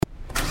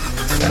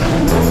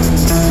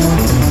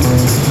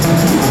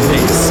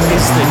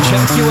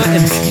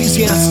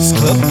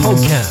the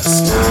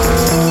podcast.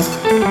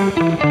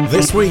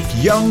 This week,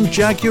 Young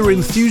Jaguar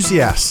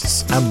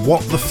Enthusiasts and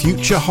what the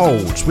future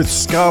holds with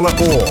Scarlett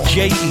Orr.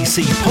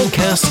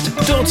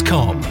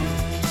 JECpodcast.com.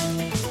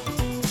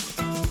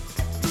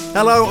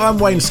 Hello, I'm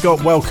Wayne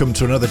Scott. Welcome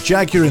to another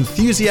Jaguar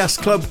Enthusiasts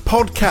Club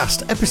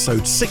podcast,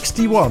 episode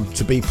 61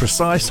 to be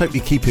precise. Hope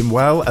you're keeping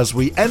well as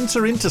we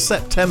enter into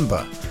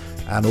September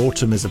and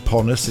autumn is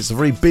upon us. It's a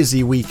very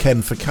busy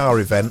weekend for car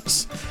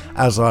events.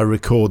 As I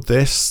record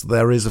this,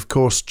 there is, of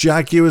course,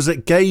 Jaguars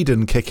at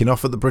Gaydon kicking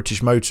off at the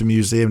British Motor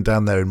Museum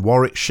down there in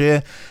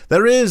Warwickshire.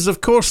 There is, of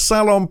course,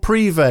 Salon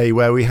Privé,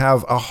 where we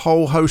have a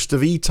whole host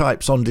of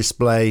E-Types on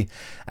display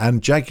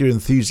and Jaguar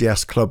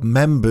Enthusiast Club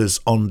members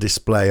on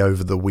display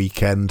over the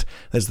weekend.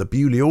 There's the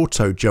Bewley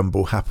Auto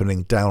Jumble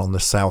happening down on the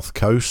south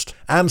coast.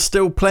 And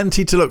still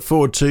plenty to look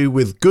forward to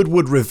with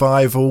Goodwood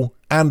Revival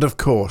and, of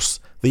course,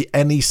 the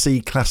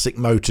NEC Classic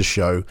Motor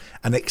Show,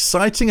 an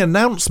exciting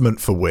announcement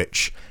for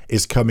which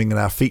is coming in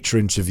our feature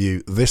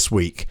interview this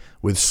week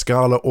with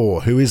Scarlett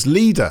Orr, who is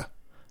leader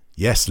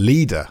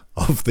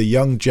of the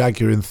Young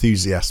Jaguar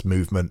Enthusiast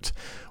movement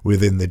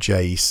within the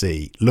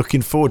JEC.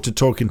 Looking forward to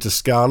talking to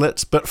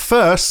Scarlett, but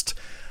first,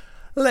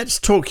 let's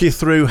talk you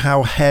through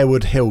how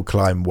Harewood Hill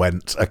Climb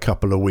went a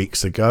couple of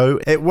weeks ago.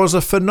 It was a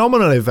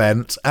phenomenal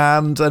event,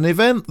 and an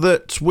event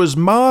that was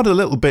marred a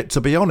little bit, to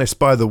be honest,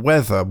 by the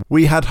weather.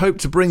 We had hoped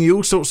to bring you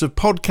all sorts of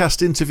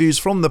podcast interviews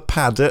from the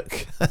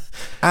paddock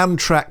and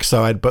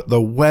trackside, but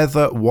the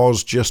weather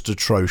was just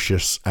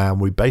atrocious,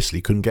 and we basically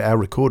couldn't get our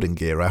recording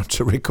gear out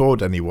to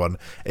record anyone.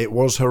 It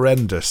was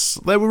horrendous.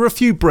 There were a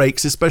few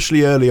breaks,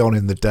 especially early on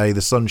in the day.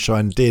 The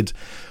sunshine did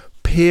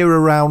peer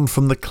around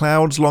from the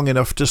clouds long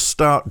enough to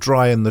start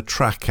drying the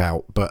track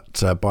out,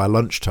 but by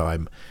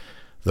lunchtime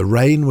the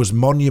rain was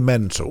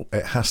monumental,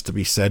 it has to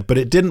be said, but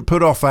it didn't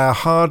put off our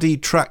hardy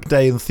track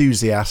day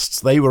enthusiasts.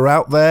 They were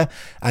out there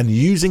and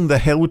using the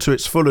hill to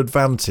its full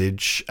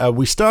advantage.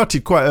 We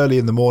started quite early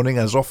in the morning,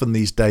 as often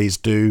these days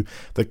do.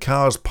 The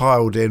cars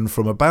piled in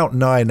from about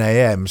 9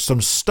 a.m.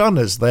 Some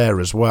stunners there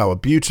as well, a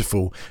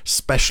beautiful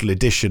special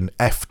edition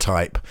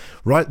F-Type,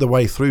 right the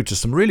way through to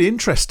some really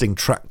interesting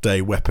track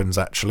day weapons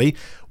actually.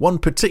 One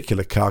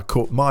particular car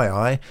caught my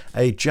eye,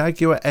 a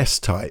Jaguar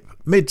S-Type,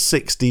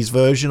 mid-60s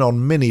version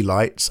on mini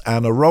lights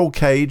and a roll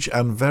cage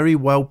and very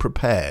well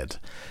prepared.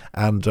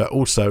 And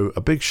also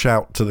a big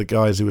shout to the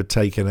guys who had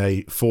taken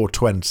a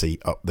 420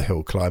 up the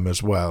hill climb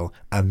as well,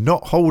 and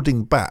not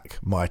holding back,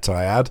 might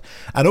I add.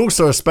 And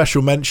also a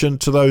special mention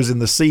to those in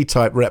the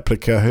C-Type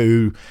replica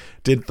who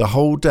did the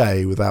whole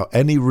day without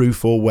any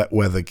roof or wet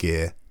weather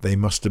gear. They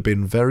must have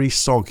been very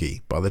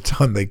soggy by the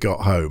time they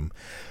got home.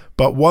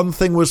 But one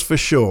thing was for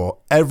sure,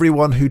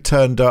 everyone who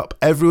turned up,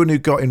 everyone who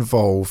got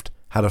involved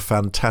had a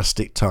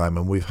fantastic time,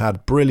 and we've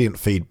had brilliant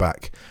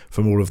feedback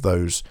from all of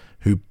those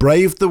who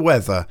braved the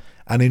weather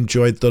and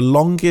enjoyed the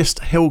longest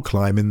hill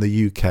climb in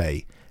the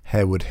UK,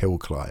 Harewood Hill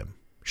Climb.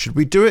 Should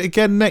we do it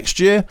again next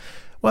year?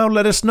 Well,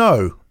 let us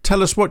know.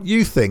 Tell us what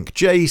you think.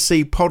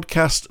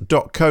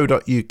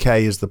 JECpodcast.co.uk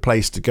is the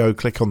place to go.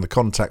 Click on the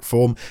contact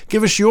form.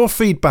 Give us your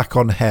feedback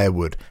on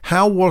Harewood.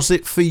 How was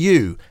it for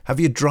you? Have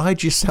you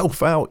dried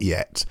yourself out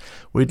yet?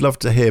 We'd love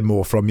to hear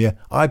more from you.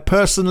 I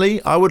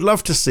would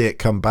love to see it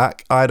come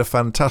back. I had a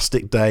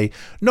fantastic day,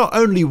 not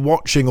only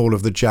watching all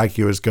of the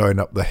Jaguars going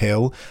up the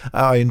hill,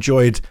 I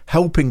enjoyed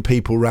helping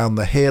people round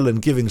the hill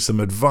and giving some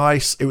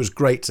advice. It was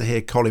great to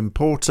hear Colin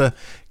Porter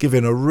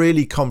giving a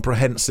really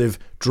comprehensive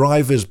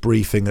driver's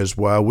briefing as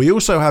well. We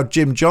also had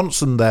Jim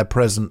Johnson there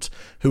present,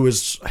 who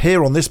was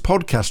here on this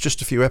podcast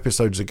just a few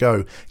episodes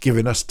ago,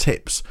 giving us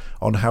tips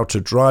on how to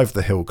drive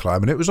the hill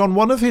climb. And it was on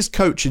one of his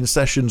coaching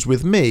sessions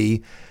with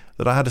me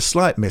that I had a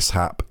slight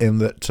mishap in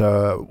that,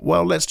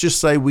 let's just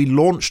say we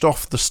launched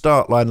off the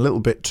start line a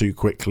little bit too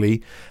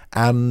quickly,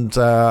 and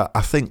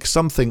I think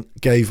something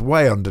gave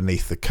way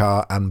underneath the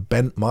car and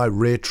bent my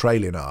rear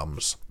trailing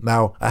arms.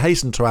 Now, I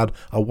hasten to add,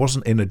 I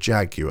wasn't in a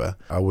Jaguar.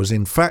 I was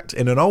in fact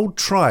in an old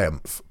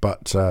Triumph,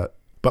 but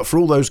for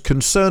all those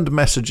concerned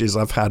messages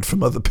I've had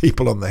from other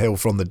people on the hill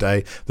from the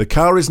day, the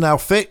car is now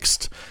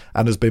fixed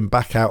and has been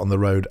back out on the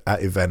road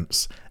at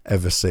events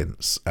ever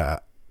since,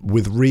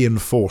 with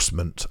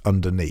reinforcement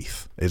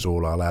underneath is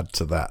all I'll add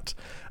to that.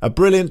 A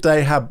brilliant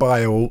day had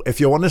by all. If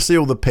you want to see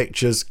all the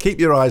pictures, keep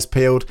your eyes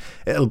peeled.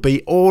 It'll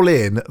be all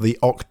in the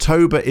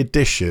October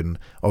edition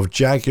of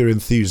Jaguar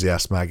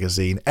Enthusiast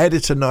magazine.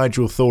 Editor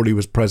Nigel Thorley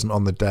was present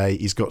on the day.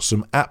 He's got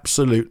some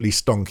absolutely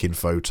stonking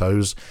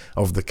photos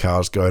of the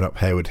cars going up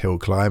Harewood Hill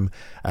Climb.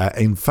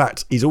 In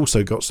fact, he's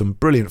also got some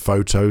brilliant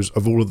photos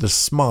of all of the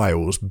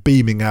smiles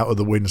beaming out of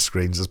the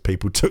windscreens as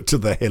people took to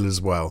the hill as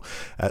well.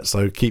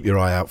 So keep your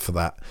eye out for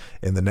that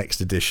in the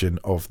next edition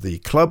of the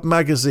club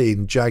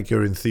magazine,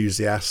 Jaguar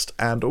Enthusiast.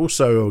 And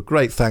also a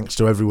great thanks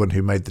to everyone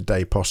who made the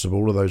day possible,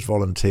 all of those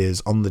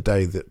volunteers on the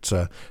day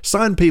that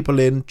signed people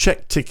in,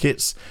 checked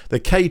tickets, the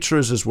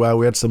caterers as well.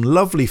 We had some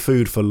lovely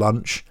food for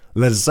lunch.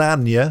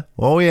 Lasagna,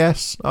 oh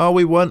yes,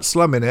 we weren't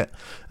slumming it.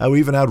 We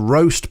even had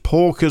roast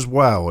pork as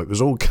well. It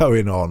was all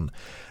going on.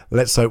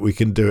 Let's hope we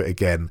can do it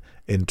again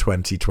in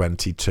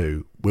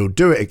 2022. We'll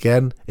do it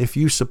again if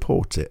you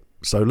support it.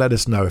 So let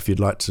us know if you'd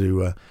like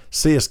to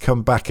see us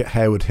come back at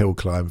Harewood Hill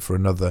Climb for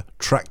another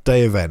track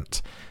day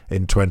event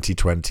in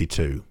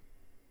 2022.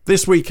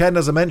 This weekend,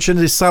 as I mentioned,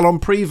 is Salon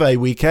Privé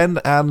weekend,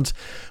 and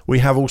we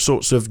have all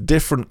sorts of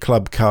different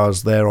club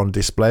cars there on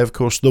display. Of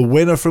course, the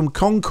winner from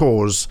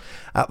Concours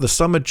at the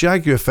Summer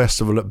Jaguar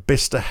Festival at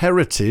Bicester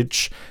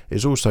Heritage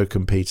is also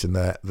competing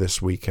there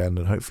this weekend,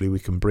 and hopefully we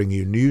can bring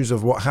you news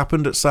of what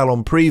happened at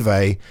Salon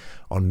Privé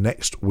on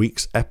next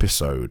week's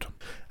episode.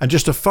 And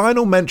just a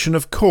final mention,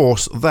 of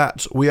course,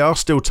 that we are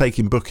still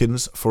taking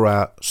bookings for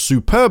our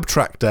superb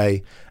track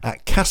day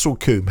at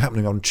Castlecombe,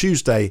 happening on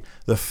Tuesday,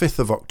 the 5th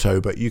of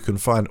October. You can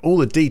find all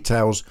the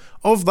details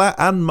of that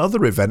and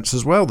other events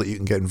as well that you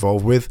can get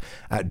involved with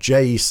at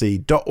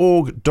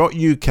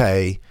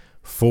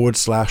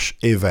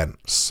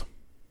jec.org.uk/events.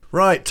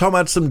 Right, Tom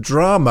had some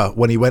drama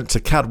when he went to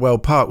Cadwell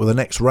Park with the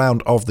next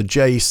round of the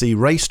JEC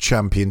Race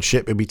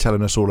Championship. He'll be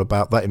telling us all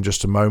about that in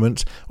just a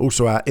moment.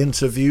 Also our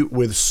interview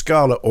with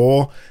Scarlett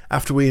Orr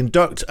after we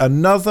induct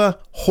another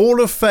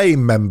Hall of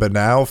Fame member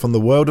now from the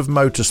world of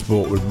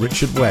motorsport with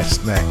Richard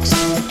West next.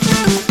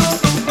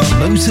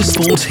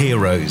 Motorsport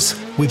Heroes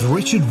with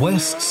Richard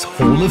West's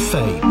Hall of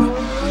Fame.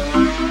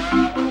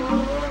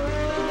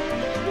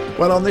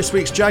 Well, on this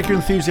week's Jaguar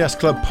Enthusiasts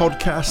Club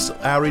podcast,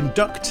 our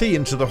inductee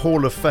into the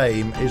Hall of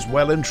Fame is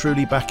well and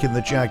truly back in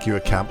the Jaguar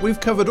camp. We've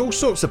covered all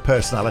sorts of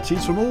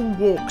personalities from all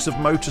walks of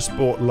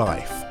motorsport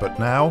life, but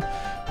now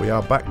we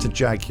are back to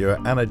Jaguar,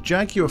 and a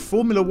Jaguar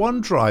Formula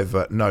One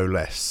driver, no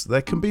less.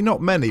 There can be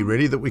not many,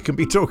 really, that we can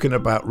be talking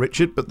about,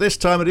 Richard, but this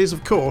time it is,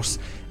 of course,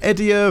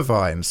 Eddie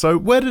Irvine. So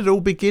where did it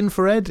all begin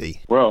for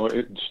Eddie? Well,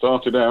 it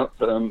started out,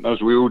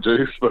 as we all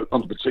do, but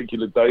on a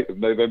particular date of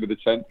November the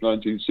 10th,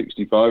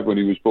 1965, when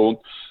he was born,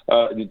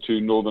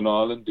 into Northern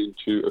Ireland,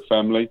 into a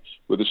family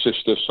with a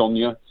sister,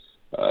 Sonia.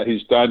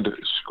 His dad,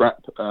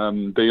 scrap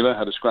dealer,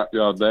 had a scrap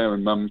yard there,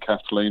 and mum,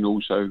 Kathleen,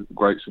 also a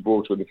great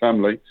supporter of the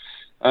family.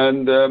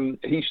 And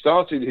he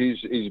started his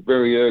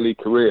very early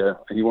career.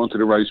 He wanted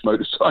to race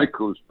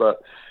motorcycles,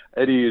 but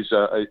Eddie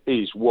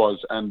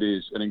was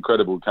an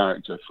incredible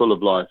character, full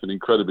of life and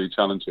incredibly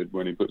talented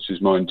when he puts his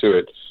mind to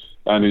it.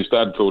 And his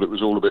dad thought it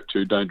was all a bit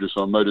too dangerous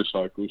on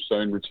motorcycles, so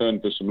in return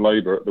for some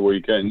labour at the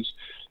weekends,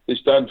 his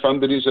dad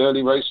funded his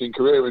early racing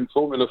career in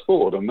Formula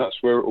Ford, and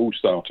that's where it all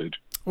started.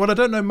 Well, I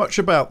don't know much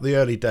about the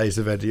early days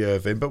of Eddie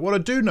Irvine, but what I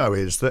do know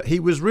is that he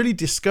was really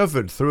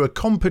discovered through a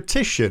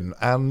competition,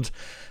 and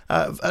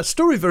a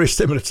story very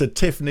similar to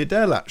Tiff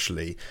Needell,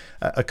 actually.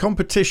 A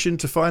competition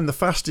to find the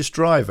fastest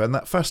driver, and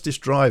that fastest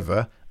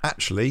driver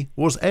actually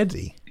was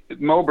Eddie.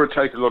 Marlborough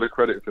take a lot of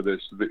credit for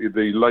this.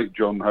 The late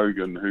John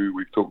Hogan, who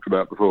we've talked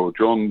about before,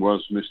 John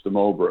was Mr.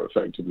 Marlborough,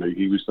 effectively.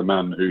 He was the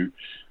man who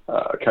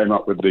came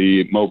up with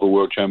the Marlborough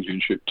World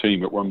Championship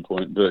team at one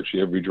point.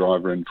 Virtually every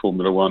driver in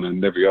Formula One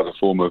and every other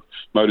form of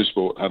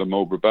motorsport had a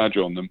Marlborough badge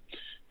on them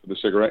for the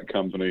cigarette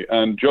company.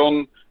 And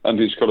John and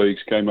his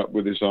colleagues came up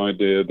with this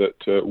idea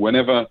that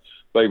whenever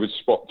they would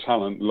spot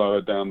talent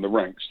lower down the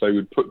ranks, they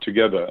would put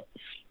together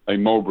a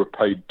Marlborough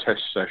paid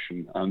test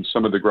session. And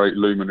some of the great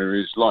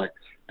luminaries like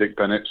Dick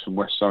Bennett from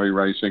West Surrey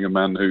Racing, a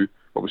man who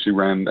obviously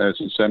ran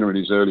Ayrton Senna in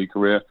his early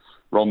career,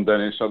 Ron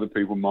Dennis, other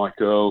people,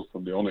 Mike Earl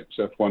from the Onyx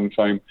F1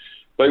 fame,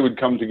 they would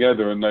come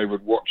together and they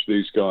would watch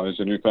these guys.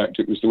 And in fact,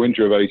 it was the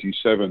winter of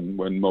 '87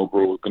 when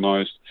Marlborough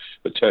organised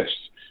a test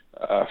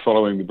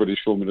following the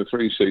British Formula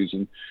 3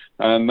 season.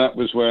 And that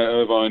was where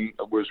Irvine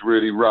was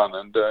really run.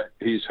 And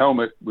his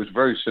helmet was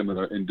very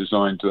similar in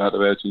design to that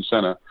of Ayrton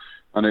Senna.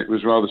 And it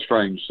was rather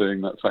strange seeing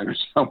that famous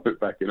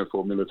helmet back in a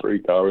Formula 3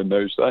 car in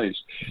those days.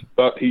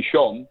 But he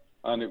shone,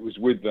 and it was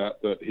with that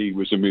he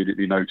was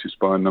immediately noticed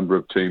by a number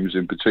of teams,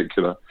 in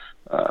particular,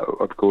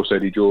 of course,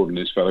 Eddie Jordan,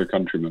 his fellow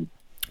countryman.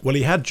 Well,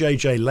 he had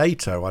JJ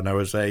Leto, I know,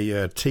 as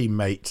a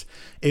teammate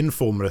in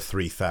Formula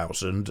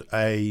 3000,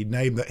 a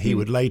name that he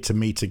would later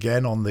meet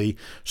again on the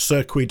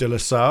Circuit de la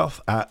Sarthe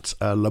at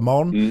Le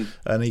Mans,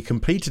 and he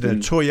competed in a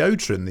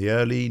Toyota in the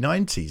early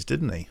 90s,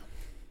 didn't he?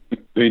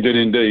 He did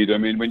indeed. I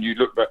mean, when you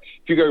look back,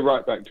 if you go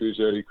right back to his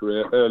early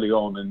career, early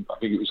on, and I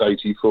think it was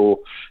 '84,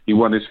 he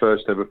won his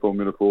first ever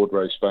Formula Ford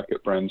race back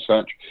at Brands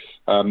Hatch.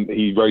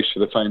 He raced for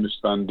the famous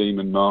Van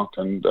Diemen mark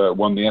and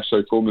won the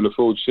Esso Formula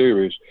Ford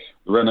Series,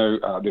 the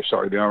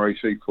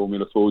RAC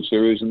Formula Ford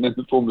Series, and then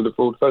the Formula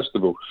Ford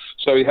Festival.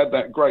 So he had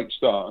that great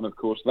start, and of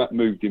course that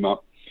moved him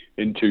up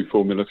into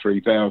Formula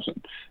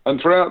 3000.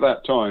 And throughout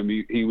that time,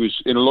 he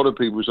was in a lot of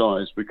people's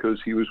eyes because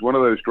he was one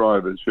of those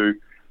drivers who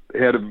he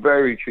had a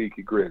very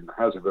cheeky grin,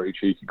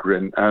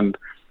 and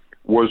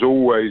was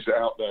always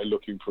out there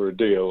looking for a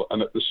deal.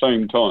 And at the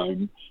same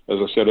time, as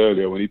I said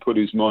earlier, when he put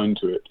his mind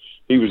to it,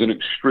 he was an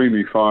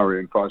extremely fiery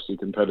and feisty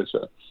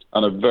competitor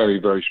and a very,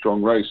 very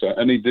strong racer.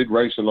 And he did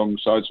race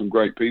alongside some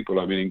great people.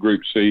 I mean, in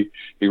Group C,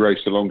 he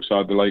raced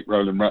alongside the late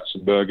Roland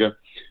Ratzenberger.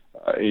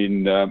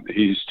 In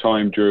his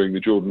time during the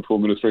Jordan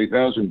Formula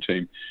 3000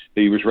 team,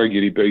 he was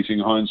regularly beating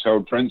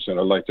Heinz-Harald Frentzen,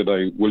 a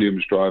later-day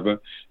Williams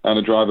driver, and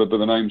a driver by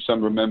the name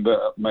some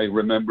may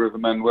remember of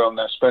Emmanuel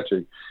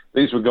Naspetti.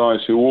 These were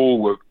guys who all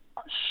were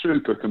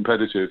super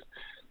competitive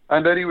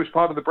And Eddie was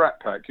part of the Brat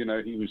Pack. You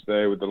know, he was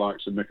there with the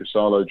likes of Mika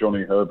Salo,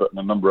 Johnny Herbert, and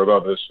a number of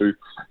others who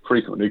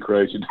frequently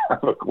created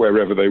havoc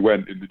wherever they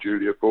went in the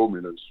junior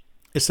formulas.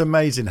 It's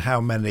amazing how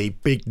many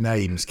big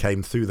names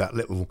came through that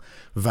little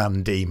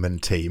Van Diemen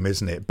team,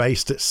 isn't it?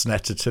 Based at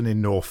Snetterton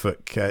in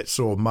Norfolk. It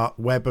saw Mark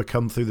Webber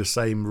come through the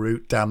same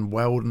route, Dan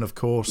Weldon, of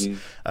course,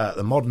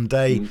 the modern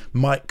day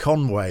Mike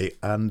Conway.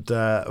 And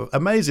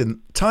amazing,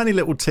 tiny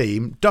little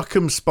team.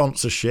 Duckham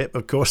sponsorship,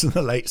 of course, in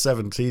the late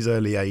 70s,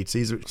 early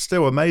 80s. It's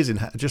still amazing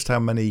just how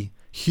many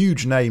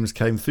huge names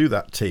came through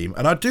that team.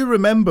 And I do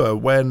remember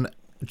when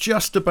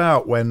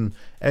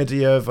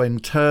Eddie Irvine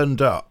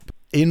turned up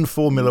in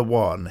Formula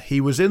One, he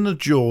was in the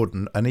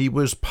Jordan and he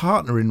was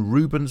partnering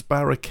Rubens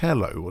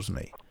Barrichello,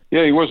 wasn't he?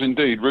 Yeah, he was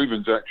indeed.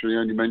 Rubens actually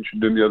only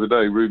mentioned him the other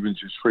day. Rubens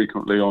is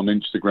frequently on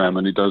Instagram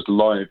and he does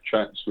live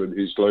chats with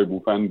his global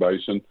fan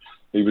base, and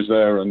he was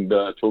there and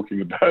talking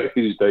about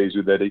his days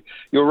with Eddie.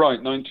 You're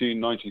right,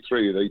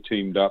 1993 they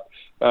teamed up.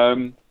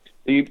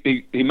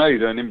 He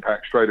made an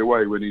impact straight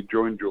away when he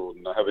joined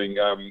Jordan, having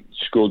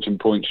scored some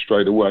points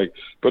straight away.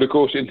 But of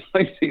course, in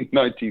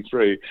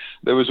 1993,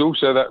 there was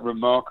also that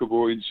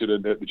remarkable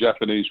incident at the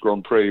Japanese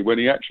Grand Prix when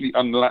he actually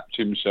unlapped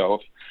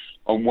himself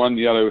on one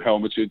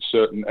yellow-helmeted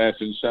certain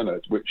Ayrton Senna,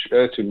 which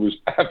Ayrton was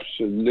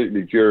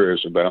absolutely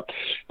furious about,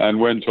 and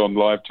went on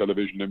live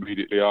television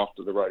immediately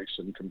after the race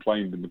and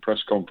complained in the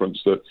press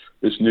conference that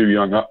this new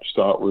young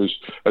upstart was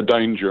a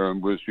danger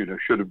and was,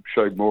 should have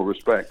showed more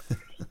respect.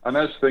 And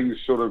as things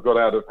sort of got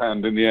out of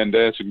hand, in the end,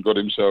 Ayrton got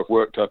himself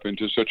worked up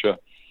into such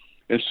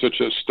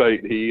a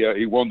state,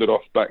 he wandered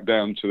off back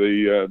down to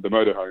the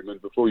motorhome,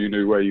 and before you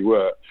knew where you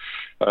were,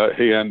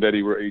 he and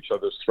Eddie were at each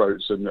other's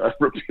throats, and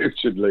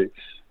reputedly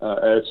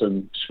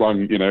Ayrton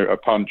swung a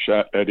punch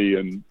at Eddie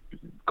and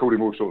called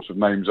him all sorts of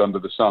names under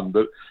the sun.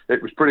 But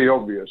it was pretty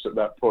obvious at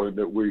that point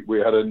that we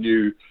had a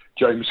new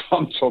James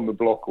Hunt on the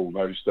block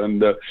almost,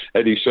 and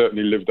Eddie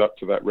certainly lived up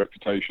to that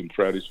reputation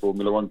throughout his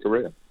Formula One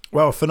career.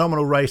 Well, a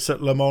phenomenal race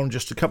at Le Mans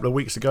just a couple of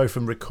weeks ago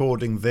from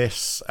recording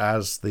this,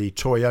 as the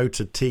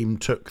Toyota team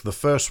took the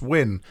first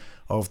win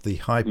of the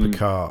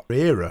hypercar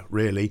era,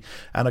 really.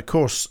 And of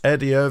course,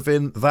 Eddie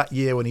Irvine, that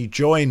year when he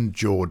joined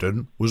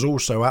Jordan, was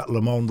also at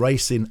Le Mans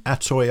racing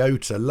at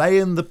Toyota,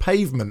 laying the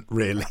pavement,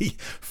 really,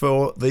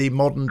 for the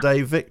modern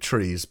day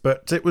victories.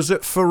 But it was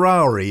at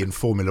Ferrari in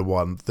Formula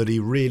One that he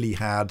really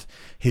had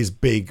his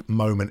big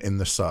moment in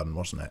the sun,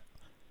 wasn't it?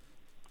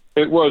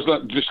 It was.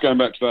 Just going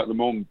back to that Le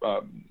Mans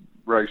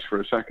race for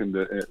a second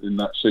in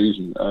that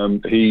season,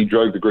 he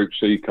drove the Group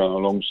C car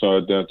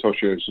alongside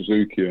Toshio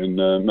Suzuki and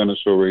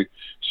Manasori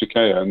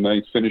Sakaya, and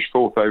they finished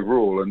fourth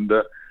overall. And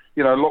a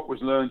lot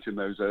was learnt in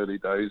those early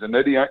days, and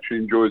Eddie actually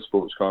enjoyed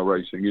sports car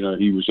racing.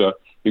 He was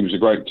a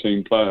great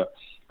team player.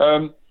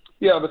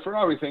 The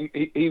Ferrari thing,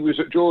 he was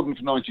at Jordan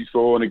for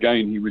 94, and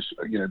again he was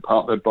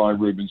partnered by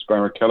Rubens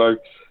Barrichello.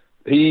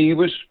 He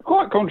was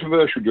quite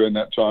controversial during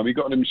that time. He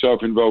got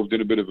himself involved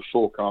in a bit of a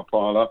 4-car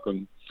pile-up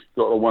and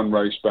got a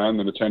 1-race ban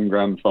and a 10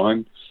 grand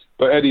fine.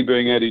 But Eddie,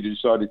 being Eddie,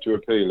 decided to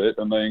appeal it,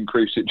 and they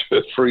increased it to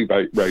a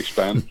 3-race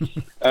ban.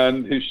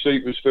 And his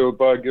seat was filled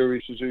by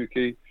Guri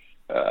Suzuki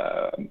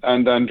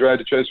and Andrea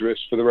De Cesaris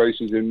for the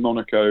races in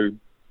Monaco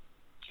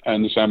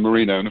and San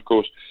Marino. And of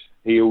course,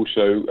 he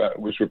also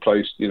was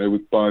replaced,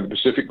 by the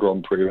Pacific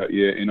Grand Prix that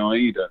year in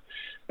AIDA.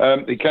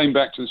 He came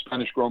back to the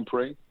Spanish Grand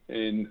Prix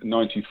in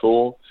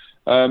 94.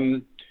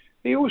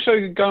 He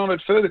also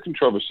garnered further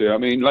controversy. I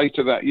mean,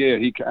 later that year,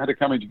 he had a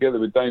coming together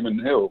with Damon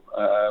Hill.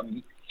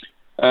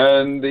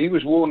 And he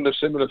was warned of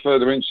similar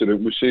further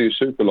incident would see his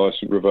super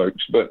license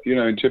revoked. But,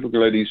 in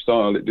typical Eddie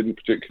style, it didn't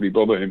particularly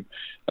bother him.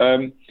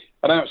 And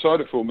outside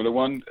of Formula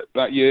One,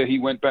 that year, he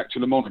went back to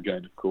Le Mans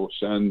again, of course,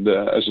 and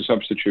as a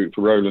substitute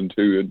for Roland,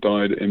 who had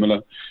died at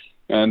Imola.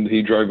 And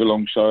he drove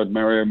alongside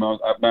Mario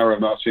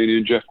Martini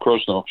and Jeff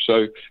Krosnoff.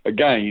 So,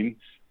 again,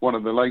 one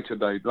of the latter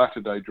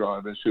day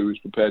drivers who was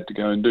prepared to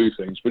go and do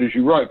things. But as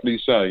you rightfully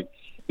say,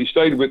 he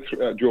stayed with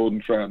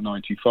Jordan throughout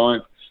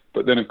 95,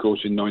 but then, of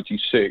course, in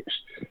 96,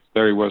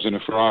 there he was in a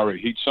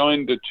Ferrari. He'd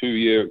signed a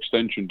 2-year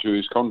extension to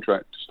his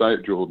contract to stay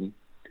at Jordan,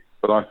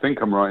 but I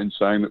think I'm right in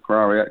saying that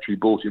Ferrari actually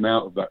bought him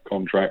out of that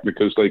contract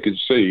because they could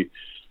see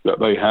that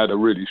they had a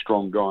really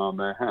strong guy on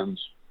their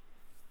hands.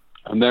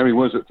 And there he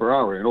was at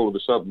Ferrari, and all of a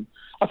sudden,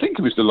 I think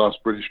he was the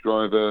last British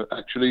driver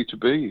actually to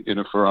be in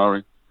a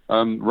Ferrari.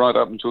 Right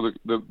up until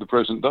the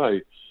present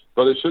day.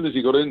 But as soon as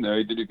he got in there,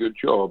 he did a good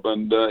job.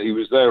 And he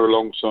was there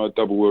alongside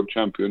double world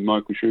champion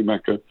Michael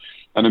Schumacher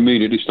and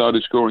immediately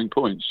started scoring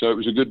points. So it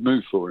was a good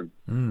move for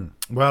him.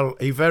 Well,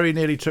 he very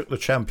nearly took the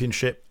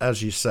championship,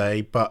 as you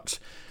say. But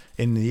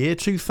in the year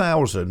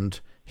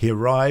 2000, he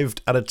arrived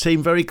at a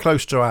team very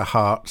close to our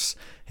hearts.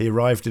 He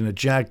arrived in a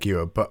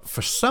Jaguar. But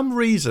for some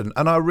reason,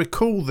 and I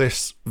recall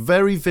this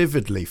very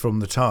vividly from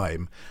the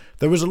time,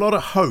 there was a lot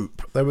of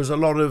hope, there was a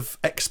lot of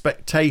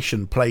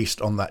expectation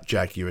placed on that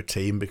Jaguar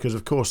team because,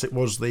 of course, it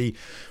was the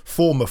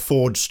former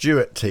Ford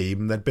Stewart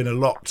team. There'd been a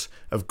lot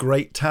of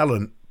great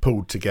talent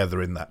pulled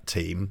together in that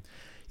team.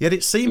 Yet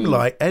it seemed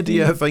like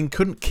Eddie Irvine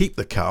couldn't keep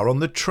the car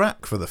on the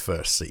track for the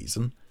first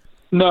season.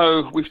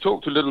 No, we've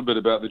talked a little bit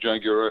about the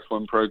Jaguar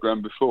F1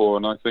 program before,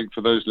 and I think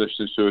for those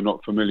listeners who are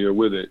not familiar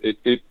with it,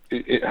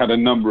 it had a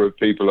number of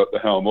people at the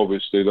helm.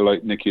 Obviously, the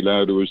late Niki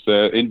Lauda was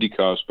there,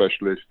 IndyCar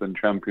specialist and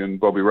champion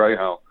Bobby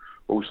Rahal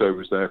also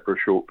was there for a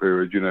short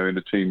period, in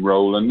a team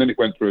role, and then it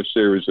went through a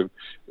series of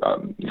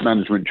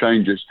management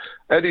changes.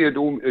 Eddie had,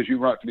 as you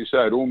rightfully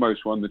said,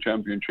 almost won the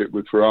championship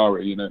with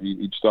Ferrari.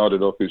 He'd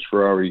started off his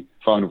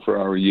final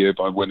Ferrari year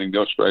by winning the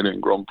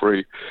Australian Grand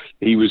Prix.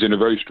 He was in a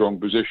very strong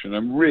position,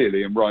 and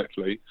really and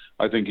rightfully,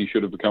 I think he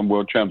should have become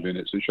world champion.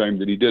 It's a shame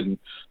that he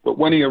didn't. But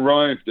when he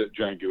arrived at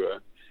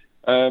Jaguar,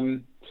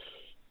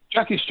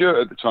 Jackie Stewart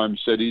at the time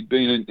said he'd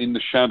been in the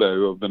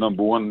shadow of the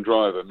number one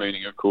driver,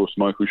 meaning, of course,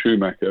 Michael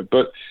Schumacher.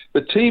 But the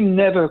team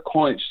never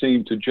quite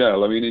seemed to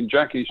gel. I mean, in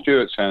Jackie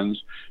Stewart's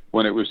hands,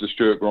 when it was the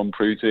Stewart Grand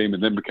Prix team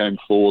and then became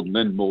Ford and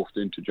then morphed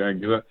into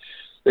Jaguar,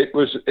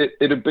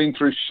 it had been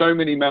through so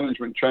many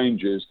management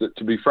changes that,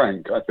 to be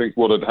frank, I think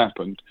what had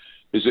happened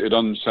is it had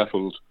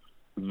unsettled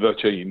the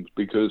team,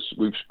 because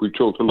we've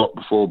talked a lot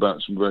before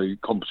about some very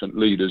competent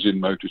leaders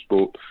in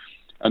motorsport.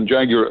 And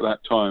Jaguar at that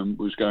time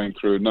was going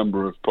through a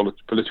number of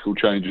political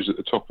changes at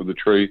the top of the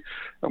tree.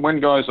 And when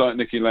guys like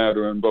Niki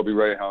Lauda and Bobby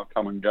Rahal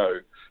come and go,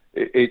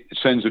 it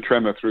sends a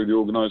tremor through the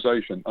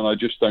organisation. And I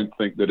just don't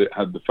think that it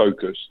had the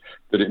focus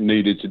that it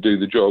needed to do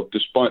the job,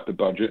 despite the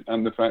budget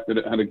and the fact that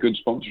it had a good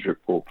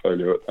sponsorship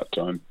portfolio at that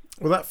time.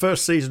 Well, that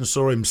first season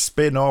saw him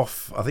spin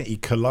off. I think he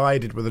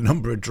collided with a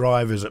number of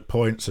drivers at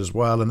points as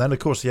well. And then, of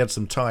course, he had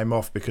some time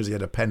off because he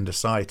had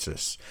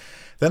appendicitis.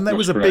 Then there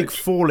was a big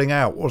falling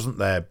out, wasn't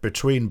there,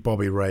 between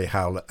Bobby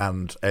Rahal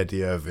and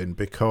Eddie Irvine,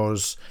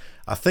 because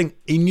I think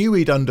he knew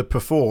he'd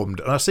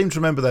underperformed. And I seem to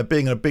remember there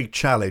being a big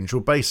challenge.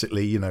 Well,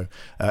 basically,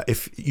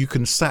 if you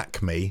can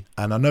sack me,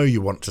 and I know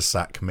you want to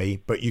sack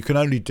me, but you can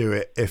only do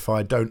it if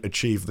I don't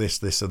achieve this,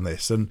 this and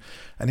this. And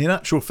in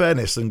actual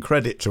fairness and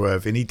credit to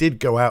Irvine, he did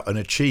go out and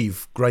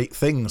achieve great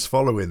things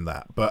following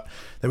that. But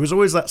there was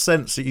always that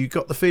sense that you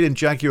got the feeling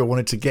Jaguar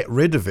wanted to get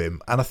rid of him.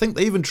 And I think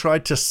they even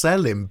tried to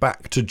sell him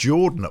back to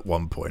Jordan at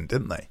one point,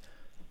 didn't they?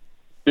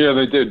 Yeah,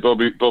 they did.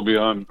 Bobby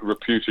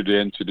reputedly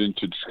entered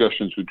into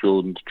discussions with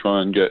Jordan to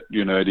try and get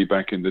Eddie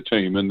back in the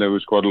team, and there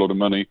was quite a lot of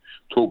money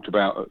talked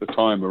about at the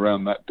time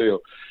around that deal.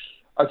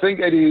 I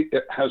think Eddie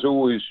has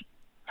always,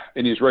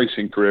 in his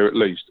racing career at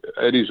least,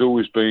 Eddie's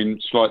always been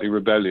slightly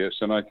rebellious,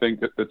 and I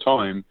think at the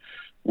time,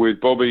 with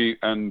Bobby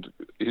and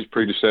his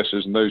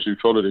predecessors and those who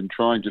followed him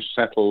trying to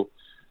settle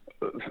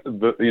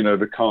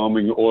the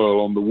calming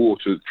oil on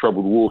the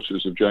troubled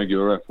waters of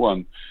Jaguar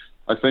F1,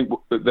 I think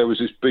that there was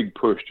this big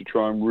push to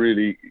try and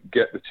really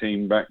get the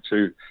team back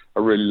to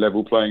a really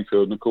level playing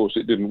field. And, of course,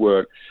 it didn't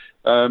work.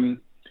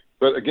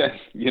 But, again,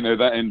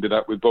 that ended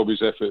up with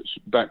Bobby's efforts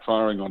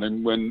backfiring on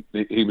him when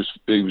he was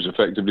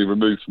effectively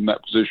removed from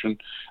that position,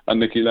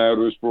 and Niki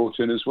Lauda was brought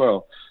in as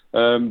well.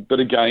 But,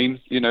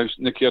 again,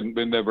 Niki hadn't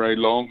been there very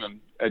long, and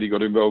Eddie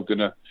got involved in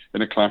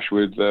a clash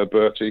with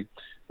Bertie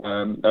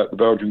at the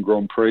Belgian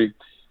Grand Prix.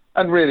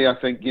 And really, I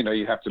think,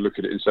 you have to look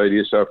at it and say to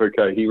yourself,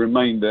 OK, he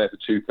remained there for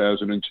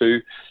 2002.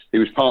 He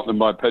was partnered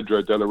by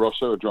Pedro Della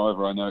Rosa, a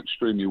driver I know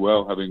extremely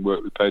well, having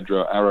worked with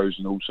Pedro at Arrows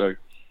and also,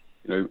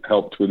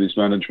 helped with his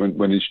management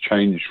when he's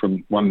changed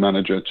from one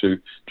manager to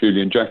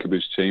Julian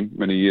Jacobi's team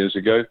many years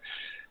ago.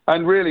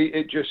 And really,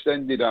 it just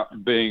ended up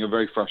being a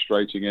very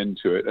frustrating end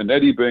to it. And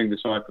Eddie, being the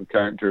type of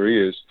character he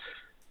is,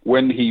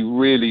 when he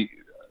really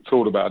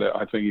thought about it,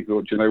 I think he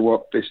thought,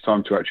 it's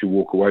time to actually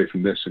walk away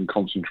from this and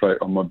concentrate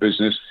on my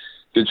business.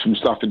 Did some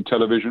stuff in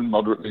television,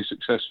 moderately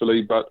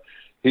successfully, but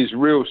his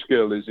real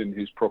skill is in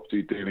his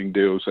property dealing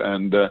deals,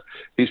 and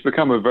he's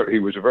become he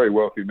was a very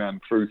wealthy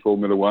man through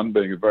Formula One,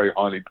 being a very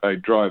highly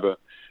paid driver.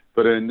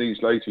 But in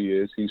these later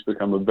years, he's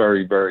become a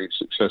very, very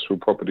successful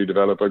property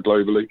developer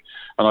globally,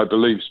 and I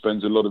believe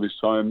spends a lot of his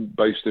time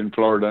based in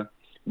Florida,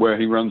 where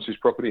he runs his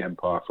property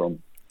empire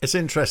from. It's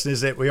interesting,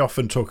 isn't it? We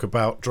often talk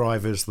about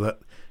drivers that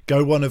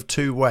go one of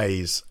two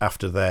ways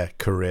after their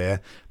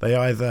career. They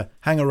either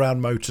hang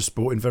around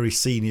motorsport in very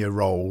senior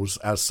roles,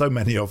 as so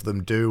many of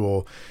them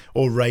do,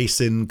 or race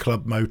in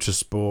club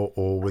motorsport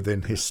or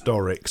within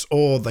historics,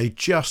 or they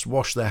just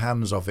wash their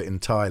hands of it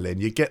entirely.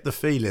 And you get the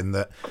feeling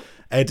that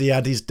Eddie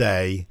had his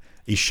day,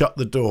 he shut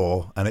the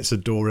door, and it's a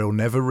door he'll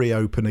never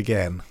reopen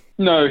again.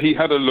 No, he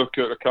had a look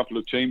at a couple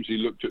of teams. He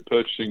looked at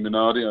purchasing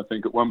Minardi. I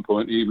think at one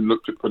point he even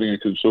looked at putting a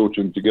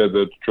consortium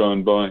together to try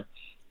and buy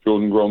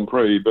Jordan Grand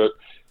Prix. But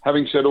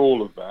having said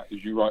all of that,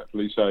 as you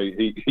rightfully say,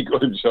 he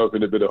got himself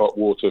in a bit of hot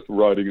water for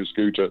riding a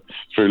scooter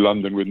through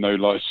London with no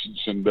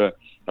licence and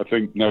I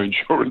think no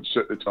insurance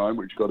at the time,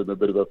 which got him a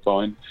bit of a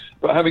fine.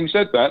 But having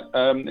said that,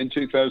 in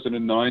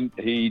 2009,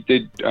 he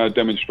did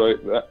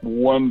demonstrate that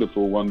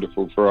wonderful,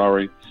 wonderful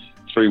Ferrari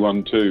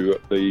 312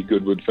 at the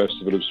Goodwood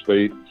Festival of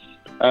Speed.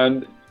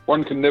 And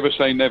one can never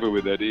say never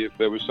with Eddie. If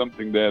there was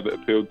something there that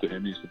appealed to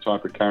him, he's the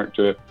type of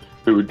character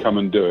who would come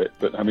and do it.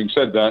 But having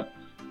said that,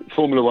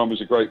 Formula One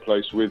was a great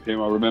place with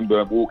him. I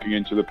remember walking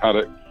into the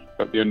paddock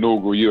at the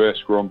inaugural US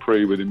Grand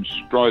Prix with him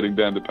striding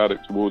down the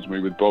paddock towards me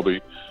with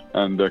Bobby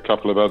and a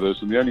couple of others.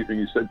 And the only thing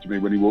he said to me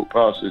when he walked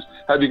past is,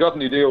 "Have you got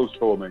any deals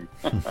for me?"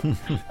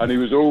 And he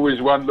was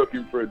always one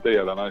looking for a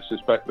deal. And I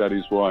suspect that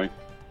is why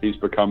he's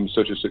become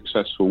such a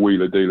successful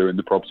wheeler dealer in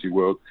the property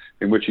world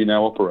in which he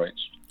now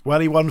operates. Well,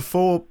 he won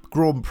 4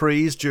 Grand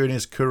Prix during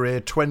his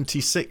career,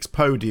 26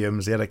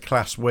 podiums. He had a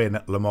class win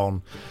at Le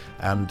Mans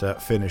and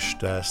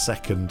finished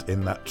second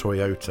in that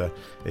Toyota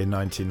in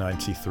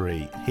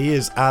 1993. He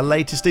is our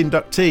latest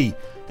inductee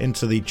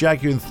into the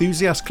Jaguar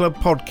Enthusiasts Club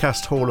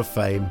Podcast Hall of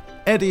Fame,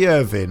 Eddie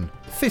Irvine,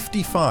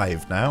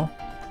 55 now.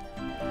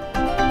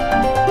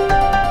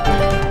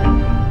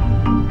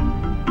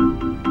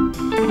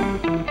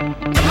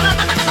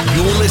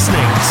 You're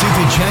listening to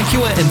the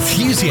Jaguar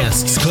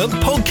Enthusiasts Club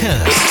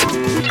podcast.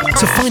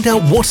 To find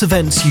out what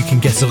events you can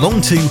get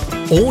along to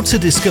or to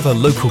discover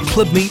local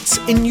club meets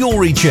in your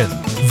region,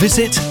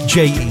 visit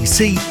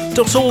jec.org.uk.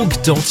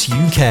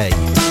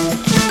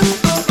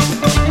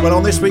 Well,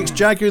 on this week's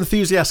Jaguar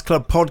Enthusiasts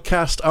Club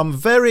podcast, I'm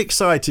very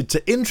excited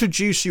to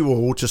introduce you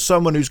all to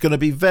someone who's going to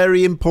be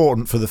very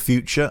important for the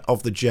future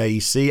of the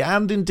JEC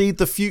and indeed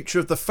the future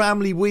of the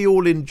family we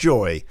all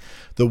enjoy,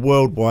 the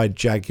worldwide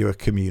Jaguar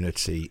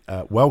community.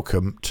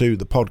 Welcome to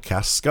the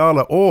podcast,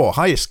 Scarlett Orr.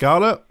 Hiya,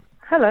 Scarlett.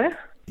 Hello.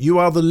 You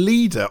are the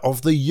leader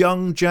of the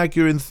Young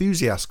Jaguar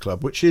Enthusiasts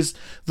Club, which is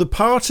the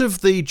part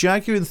of the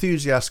Jaguar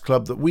Enthusiasts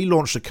Club that we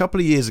launched a couple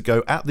of years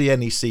ago at the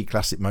NEC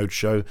Classic Motor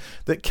Show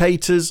that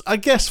caters, I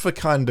guess, for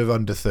kind of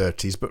under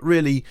 30s, but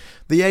really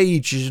the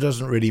age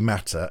doesn't really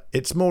matter.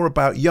 It's more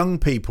about young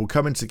people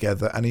coming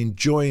together and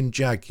enjoying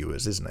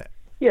Jaguars, isn't it?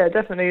 Yeah,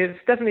 definitely. It's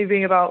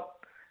definitely about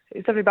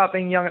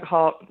being young at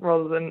heart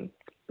rather than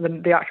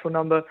the actual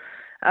number.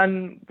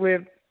 And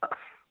we're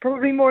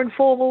probably more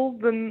informal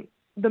than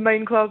the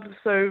main club,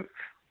 so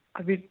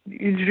you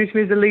introduced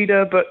me as a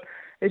leader, but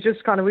it's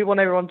just kind of, we want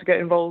everyone to get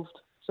involved,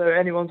 so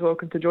anyone's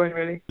welcome to join,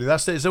 really.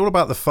 That's it. It's all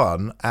about the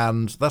fun,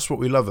 and that's what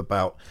we love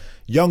about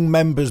young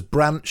members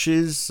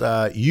branches,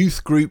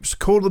 youth groups,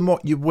 call them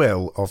what you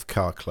will, of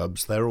car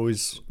clubs. They're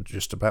always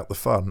just about the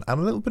fun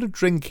and a little bit of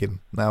drinking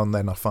now and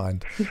then, I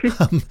find.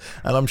 And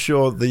I'm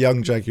sure the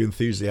Young Jaguar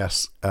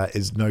Enthusiasts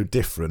is no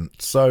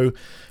different. So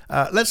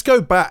let's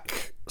go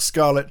back,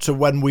 Scarlett, to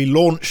when we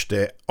launched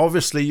it.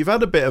 Obviously, you've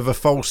had a bit of a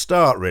false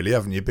start, really,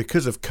 haven't you?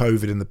 Because of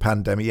COVID and the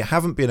pandemic, you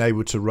haven't been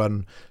able to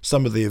run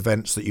some of the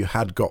events that you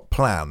had got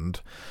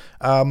planned.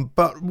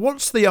 But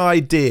what's the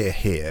idea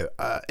here?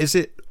 Is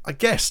it, I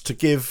guess, to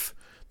give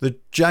the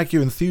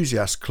Jaguar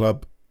Enthusiast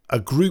Club a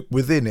group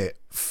within it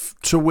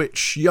to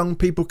which young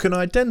people can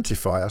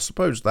identify? I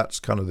suppose that's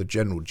kind of the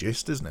general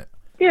gist, isn't it?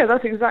 Yeah,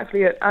 that's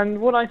exactly it. And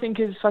what I think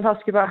is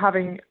fantastic about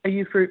having a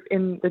youth group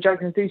in the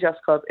Jaguar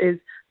Enthusiasts Club is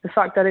the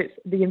fact that it's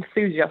the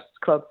Enthusiasts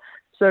Club.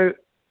 So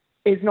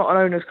it's not an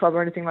owners club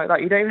or anything like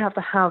that. You don't even have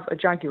to have a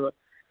Jaguar.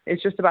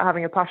 It's just about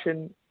having a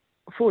passion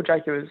for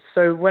Jaguars.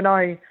 So when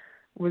I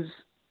was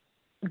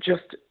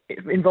just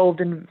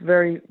involved in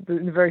the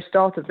very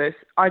start of this,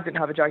 I didn't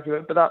have a Jaguar,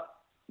 but that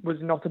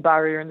was not a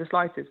barrier in the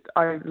slightest.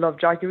 I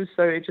love Jaguars,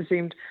 so it just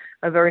seemed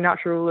a very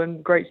natural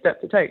and great step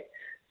to take.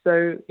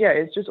 So yeah,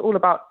 it's just all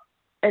about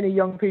any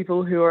young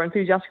people who are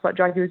enthusiastic about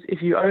Jaguars.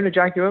 If you own a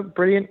Jaguar,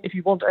 brilliant. If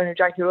you want to own a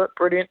Jaguar,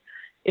 brilliant.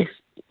 If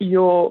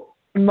your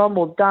mum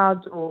or dad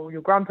or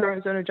your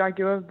grandparents own a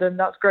Jaguar, then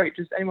that's great.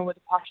 Just anyone with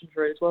a passion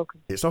for it is welcome.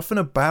 It's often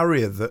a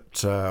barrier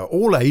that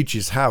all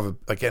ages have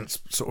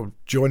against sort of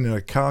joining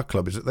a car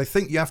club, is that they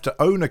think you have to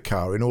own a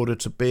car in order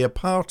to be a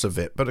part of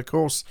it. But of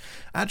course,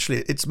 actually,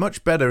 it's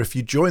much better if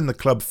you join the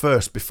club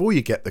first before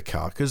you get the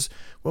car, because,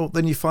 well,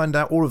 then you find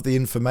out all of the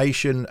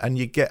information and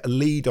you get a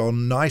lead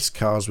on nice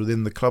cars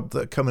within the club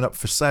that are coming up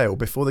for sale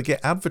before they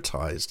get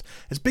advertised.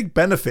 There's big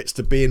benefits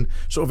to being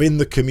sort of in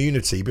the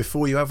community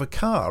before you have a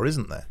car,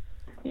 isn't there?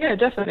 Yeah,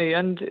 definitely.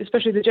 And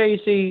especially the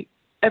JEC,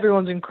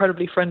 everyone's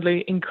incredibly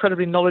friendly,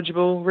 incredibly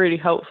knowledgeable, really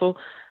helpful.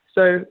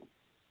 So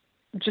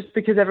just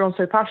because everyone's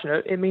so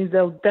passionate, it means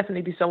there'll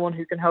definitely be someone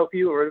who can help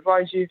you or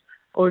advise you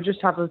or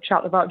just have a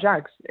chat about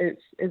Jags. It's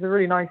a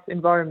really nice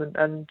environment,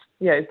 and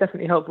yeah, it's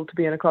definitely helpful to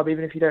be in a club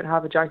even if you don't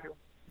have a Jaguar.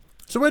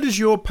 So where does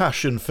your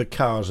passion for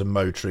cars and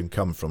motoring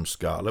come from,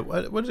 Scarlett?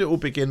 Where did it all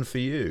begin for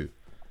you?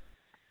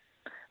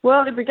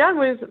 Well, it began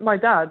with my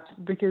dad,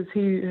 because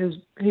he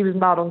was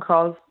mad on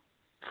cars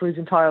for his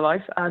entire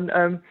life, and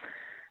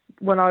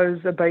when I was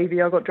a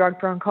baby I got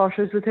dragged around car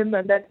shows with him,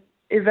 and then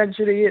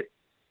eventually it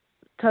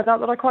turned out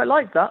that I quite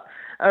liked that,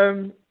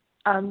 and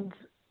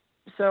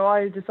so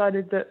I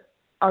decided that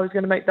I was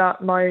going to make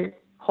that my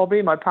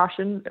hobby, my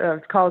passion,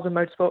 cars and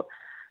motorsport.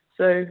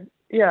 So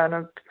yeah, and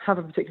I have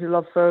a particular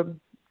love for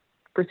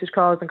British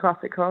cars and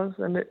classic cars,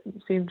 and it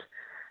seemed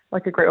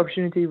like a great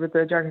opportunity with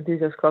the Jaguar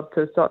Enthusiasts Club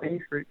to start the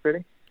youth group,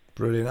 really.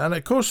 Brilliant. And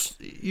of course,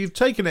 you've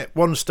taken it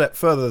one step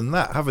further than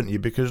that, haven't you?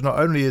 Because not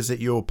only is it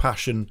your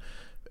passion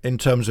in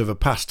terms of a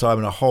pastime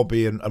and a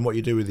hobby and what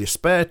you do with your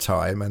spare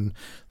time and,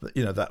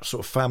 you know, that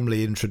sort of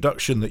family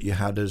introduction that you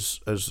had as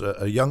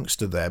a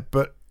youngster there,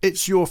 but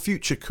it's your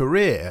future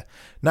career.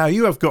 Now,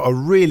 you have got a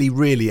really,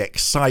 really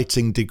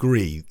exciting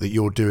degree that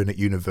you're doing at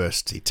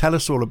university. Tell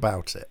us all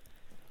about it.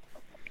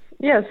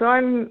 Yeah, so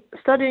I'm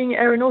studying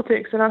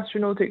aeronautics and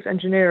astronautics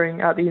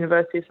engineering at the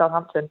University of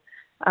Southampton.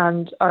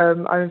 And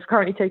I've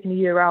currently taken a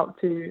year out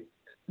to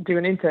do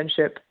an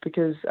internship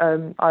because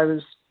I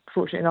was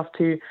fortunate enough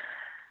to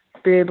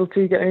be able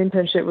to get an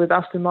internship with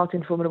Aston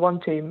Martin Formula One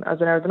team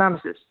as an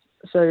aero-dynamicist.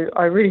 So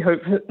I really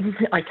hope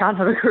that I can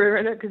have a career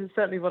in it because it's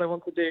certainly what I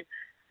want to do.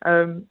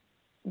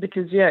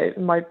 Because,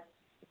 my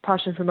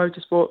passion for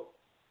motorsport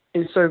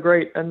is so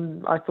great.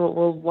 And I thought,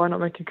 well, why not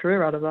make a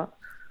career out of that?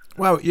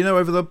 Well,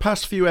 over the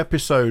past few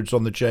episodes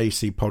on the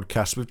JC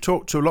podcast, we've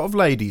talked to a lot of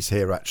ladies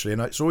here, actually,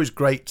 and it's always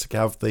great to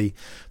have the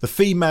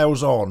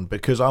females on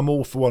because I'm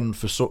all for one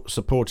for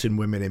supporting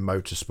women in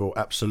motorsport,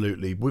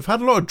 absolutely. We've had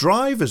a lot of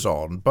drivers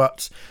on,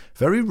 but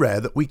very rare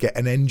that we get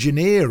an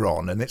engineer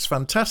on, and it's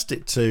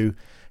fantastic to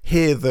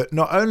hear that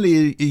not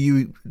only are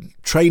you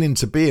training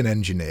to be an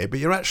engineer, but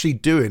you're actually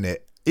doing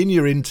it in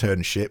your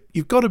internship.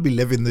 You've got to be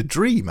living the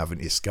dream,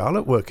 haven't you,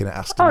 Scarlett, working at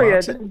Aston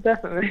Martin? Oh, yeah,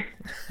 definitely.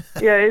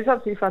 Yeah, it's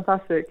absolutely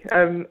fantastic.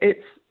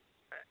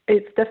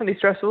 It's definitely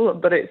stressful,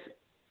 but it's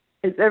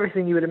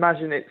everything you would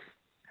imagine.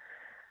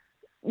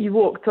 You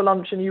walk to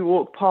lunch and you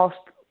walk past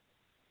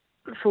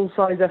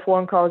full-size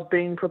F1 cars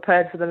being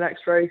prepared for the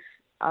next race,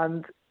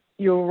 and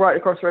you're right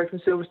across the road from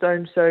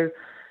Silverstone. So,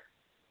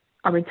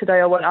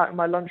 today I went out in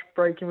my lunch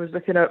break and was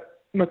looking at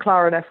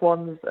McLaren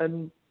F1s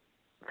and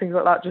things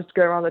like that just to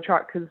go around the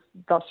track because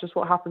that's just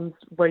what happens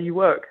where you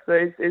work.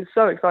 So it's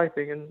so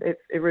exciting, and it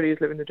really is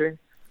living the dream.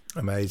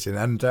 Amazing.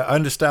 And I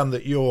understand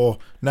that you're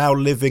now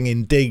living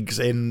in digs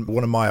in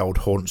one of my old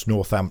haunts,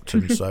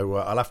 Northampton. So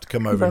I'll have to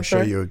come over and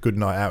show you a good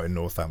night out in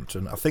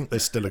Northampton. I think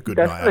there's still a good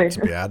night out to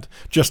be had,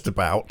 just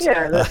about.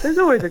 Yeah, there's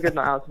always a good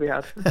night out to be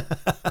had.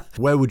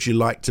 Where would you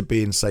like to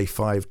be in, say,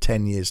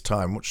 5-10 years'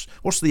 time?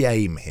 What's the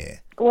aim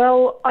here?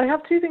 Well, I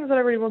have two things that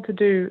I really want to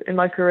do in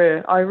my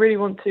career. I really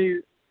want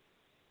to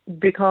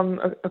become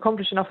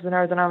accomplished enough as an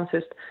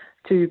aerodynamicist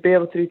to be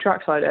able to do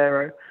trackside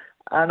aero,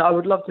 and I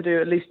would love to do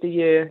at least a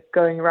year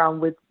going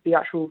around with the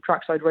actual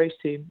trackside race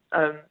team,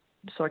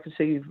 so I can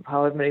see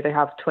however many they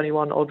have,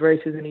 21 odd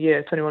races in a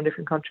year, 21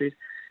 different countries.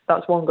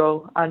 That's one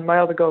goal. And my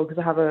other goal,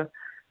 because I have a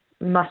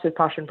massive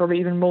passion, probably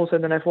even more so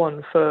than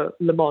F1, for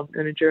Le Mans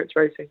and endurance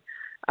racing,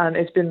 and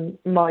it's been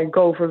my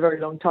goal for a very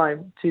long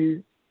time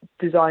to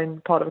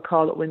design part of a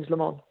car that wins Le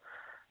Mans.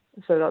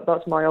 So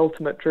that's my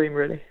ultimate dream,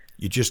 really.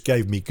 You just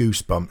gave me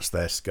goosebumps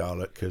there,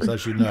 Scarlett, because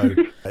as you know,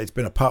 it's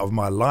been a part of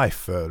my life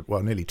for,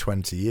 nearly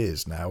 20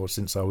 years now,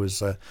 since I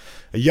was a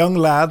young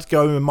lad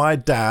going with my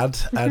dad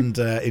and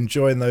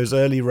enjoying those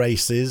early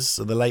races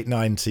of the late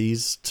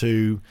 90s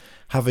to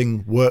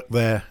having worked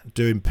there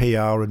doing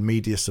PR and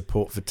media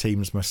support for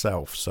teams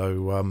myself.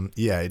 So,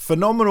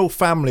 phenomenal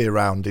family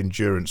around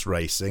endurance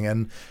racing.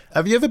 And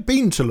have you ever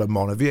been to Le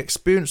Mans? Have you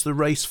experienced the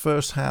race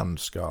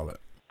firsthand, Scarlett?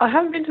 I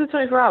haven't been to the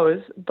 24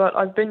 hours, but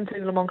I've been to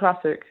the Le Mans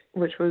Classic,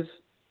 which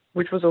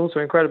was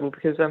also incredible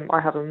because I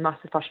have a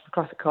massive passion for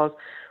classic cars.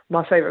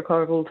 My favourite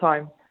car of all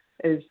time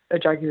is a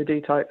Jaguar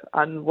D-Type,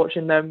 and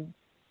watching them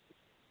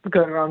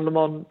going around Le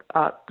Mans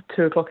at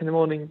 2 o'clock in the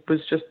morning was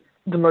just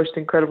the most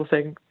incredible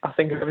thing I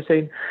think I've ever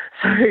seen.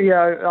 So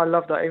yeah, I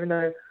love that, even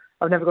though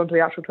I've never gone to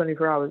the actual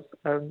 24 hours.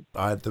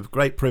 I had the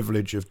great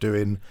privilege of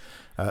doing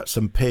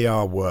some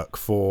PR work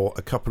for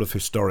a couple of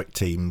historic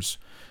teams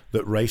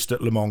that raced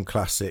at Le Mans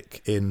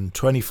Classic in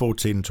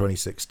 2014,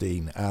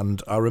 2016.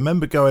 And I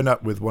remember going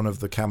up with one of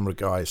the camera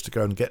guys to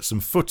go and get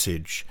some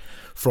footage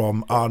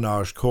from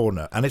Arnage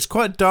Corner. And it's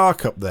quite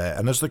dark up there.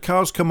 And as the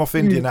cars come off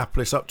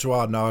Indianapolis up to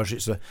Arnage,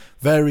 it's a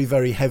very,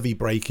 very heavy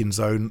braking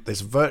zone.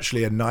 There's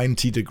virtually a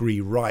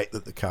 90-degree right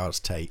that the cars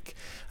take.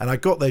 And I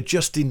got there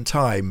just in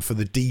time for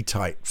the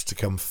D-types to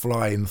come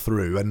flying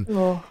through.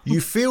 And you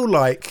feel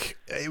like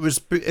it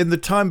was in the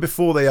time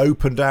before they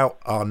opened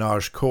out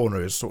Arnage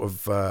Corner. It's sort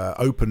of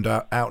opened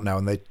out now,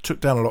 and they took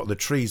down a lot of the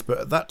trees. But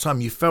at that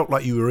time, you felt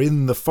like you were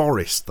in the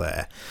forest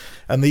there.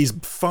 And these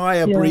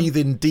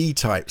fire-breathing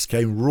D-types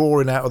came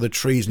roaring out of the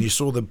trees, and you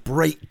saw the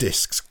brake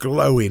discs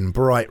glowing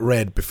bright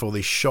red before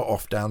they shot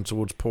off down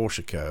towards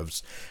Porsche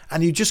curves.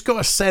 And you just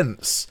got a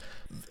sense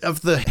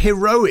of the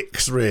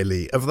heroics,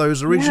 really, of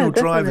those original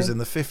drivers in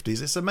the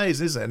 50s. It's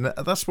amazing, isn't it?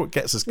 And that's what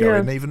gets us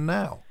going even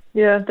now.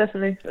 Yeah,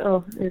 definitely.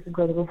 Oh, it's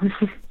incredible.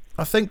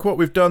 I think what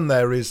we've done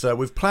there is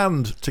we've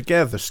planned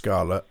together,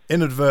 Scarlett,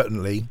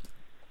 inadvertently,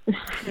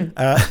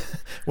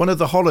 one of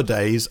the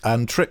holidays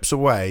and trips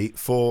away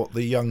for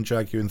the Young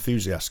Jaguar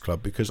Enthusiasts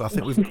Club, because I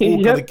think we've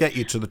all got to get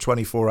you to the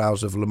 24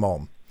 hours of Le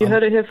Mans. You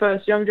heard it here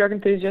first, Young Jaguar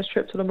Enthusiast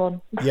trip to Le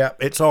Mans. Yeah,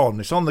 it's on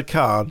the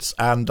cards,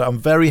 and I'm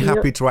very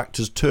happy to act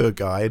as tour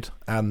guide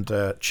and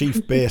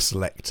chief beer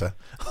selector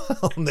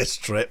on this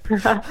trip.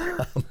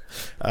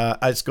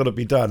 It's got to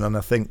be done, and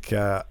I think,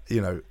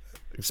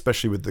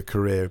 especially with the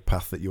career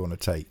path that you want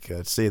to take,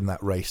 seeing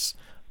that race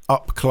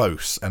up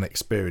close and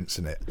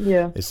experiencing it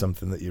is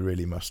something that you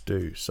really must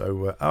do.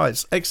 So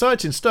it's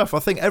exciting stuff. I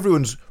think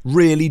everyone's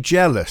really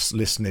jealous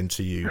listening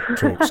to you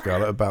talk,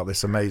 Scarlett, about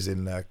this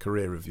amazing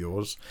career of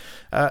yours.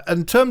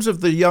 In terms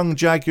of the Young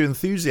Jaguar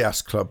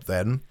Enthusiasts Club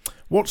then,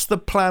 what's the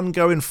plan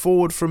going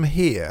forward from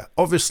here?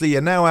 Obviously,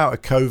 you're now out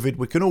of COVID.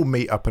 We can all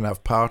meet up and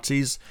have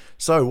parties.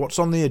 So what's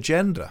on the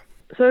agenda?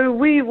 So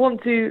we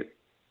want to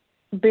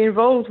be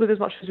involved with as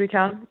much as we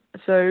can.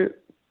 So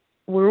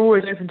we're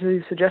always open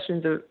to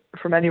suggestions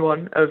from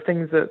anyone of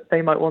things that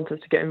they might want us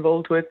to get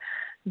involved with.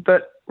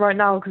 But right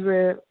now, because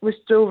we're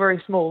still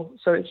very small,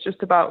 so it's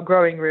just about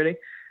growing, really.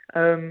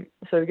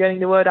 So getting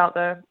the word out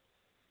there,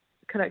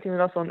 connecting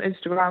with us on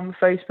Instagram,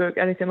 Facebook,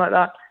 anything like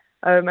that,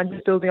 and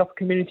just building up a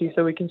community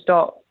so we can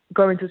start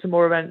going to some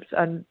more events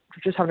and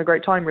just having a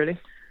great time, really.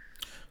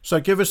 So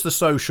give us the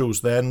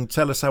socials then.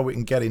 Tell us how we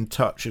can get in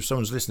touch. If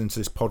someone's listening to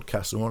this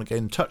podcast and want to get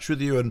in touch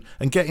with you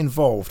and get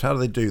involved, how do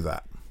they do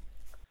that?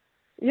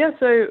 Yeah,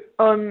 so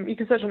you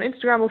can search on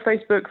Instagram or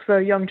Facebook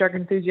for Young Jaguar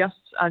Enthusiasts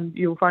and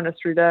you'll find us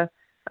through there.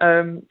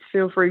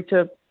 Feel free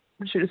to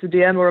shoot us a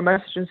DM or a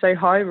message and say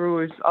hi. We're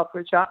always up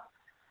for a chat.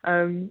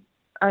 And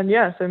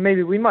yeah, so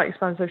maybe we might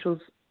expand socials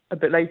a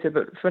bit later,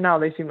 but for now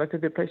they seem like a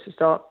good place to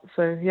start.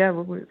 So yeah,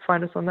 we'll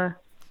find us on there.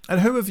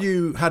 And who have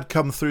you had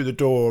come through the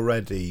door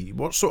already?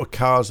 What sort of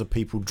cars are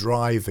people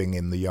driving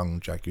in the Young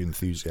Jaguar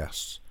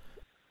Enthusiasts?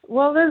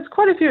 Well, there's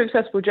quite a few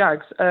accessible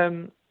Jags.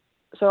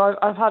 So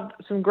I've had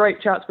some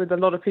great chats with a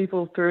lot of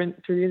people through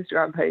the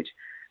Instagram page,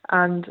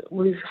 and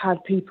we've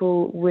had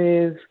people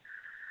with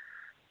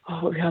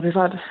we've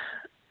had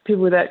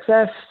people with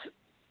XFs.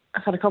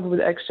 I've had a couple with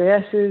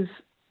XJSs,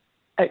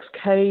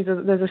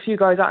 XK. There's a few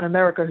guys out in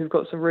America who've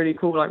got some really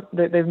cool, like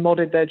they've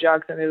modded their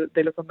Jags and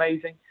they look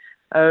amazing.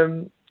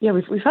 Yeah,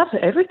 we've had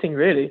everything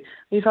really.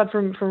 We've had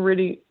from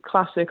really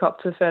classic up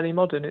to fairly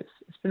modern. It's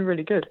been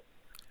really good.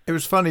 It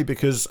was funny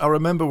because I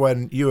remember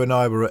when you and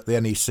I were at the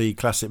NEC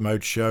Classic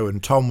Motor Show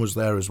and Tom was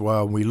there as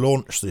well, and we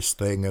launched this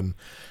thing and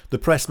the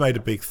press made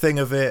a big thing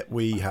of it.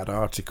 We had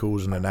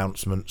articles and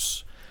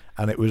announcements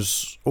and it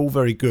was all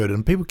very good.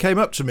 And people came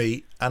up to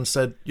me and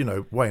said, you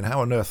know, Wayne,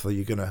 how on earth are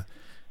you going to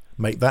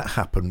make that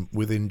happen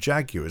within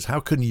Jaguars?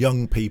 How can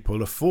young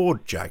people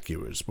afford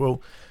Jaguars?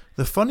 Well,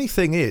 the funny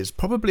thing is,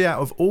 probably out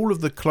of all of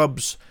the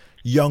club's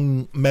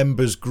young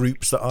members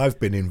groups that I've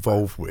been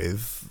involved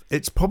with,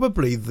 it's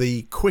probably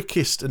the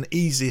quickest and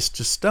easiest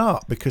to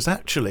start because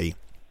actually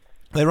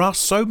there are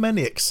so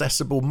many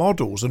accessible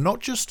models, and not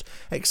just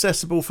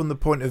accessible from the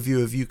point of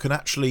view of you can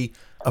actually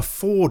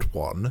afford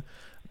one,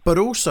 but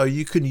also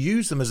you can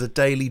use them as a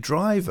daily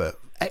driver.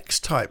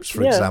 X-Types,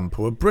 for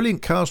example, are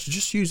brilliant cars to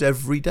just use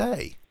every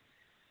day.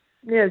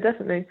 Yeah,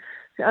 definitely.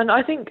 And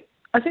I think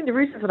the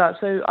reason for that,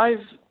 so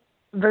I've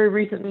very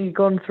recently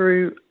gone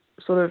through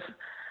sort of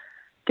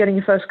getting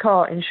your first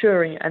car,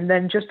 insuring, and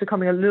then just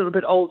becoming a little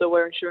bit older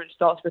where insurance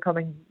starts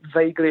becoming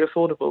vaguely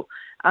affordable.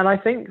 And I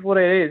think what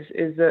it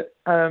is that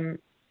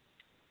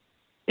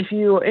if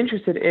you're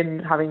interested in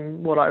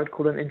having what I would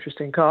call an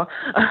interesting car,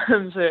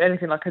 so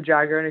anything like a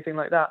Jag or anything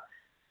like that,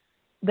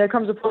 there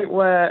comes a point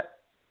where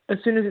as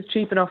soon as it's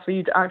cheap enough for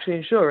you to actually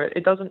insure it,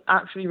 it doesn't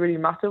actually really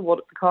matter what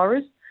the car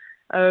is.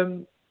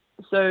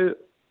 So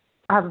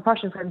I have a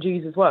passion for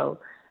MGs as well,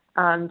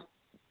 and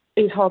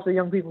it's hard for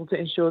young people to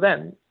insure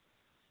them.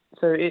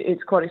 So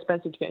it's quite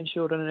expensive to get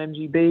insured on an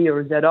MGB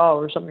or a ZR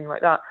or something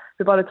like that.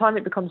 But by the time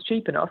it becomes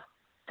cheap enough,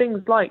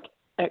 things like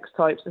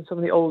X-Types and some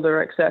of the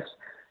older XFs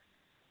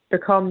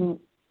become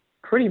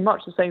pretty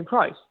much the same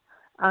price.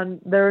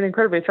 And they're an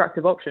incredibly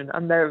attractive option,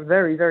 and they're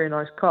very, very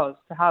nice cars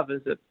to have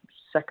as a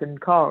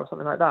second car or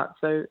something like that.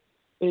 So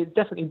it's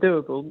definitely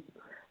doable.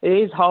 It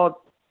is hard,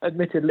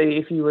 admittedly,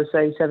 if you were,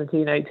 say,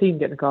 17, 18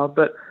 getting a car,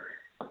 but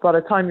by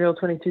the time you're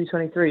 22,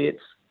 23,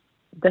 it's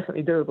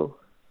definitely doable.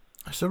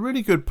 It's a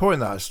really good point,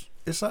 that.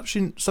 It's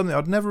actually something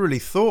I'd never really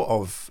thought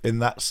of in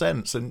that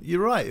sense. And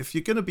you're right, if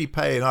you're going to be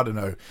paying, I don't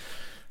know,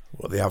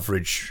 what the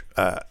average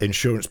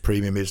insurance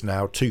premium is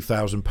now,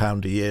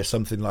 £2,000 a year,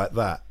 something like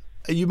that,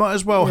 you might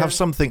as well have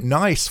something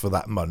nice for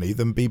that money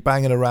than be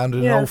banging around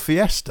in an old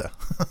Fiesta.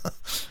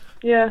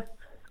 Yeah,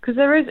 because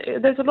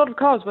there's a lot of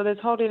cars where there's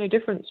hardly any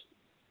difference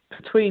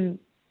between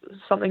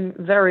something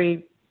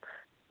very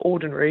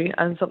ordinary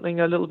and something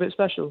a little bit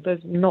special.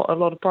 There's not a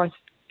lot of price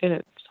in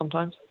it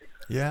sometimes.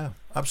 Yeah,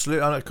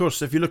 absolutely. And of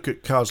course, if you look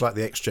at cars like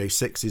the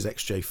XJ6s,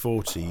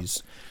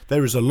 XJ40s,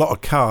 there is a lot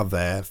of car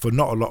there for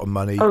not a lot of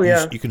money. Oh,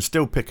 yeah. You can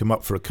still pick them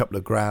up for a couple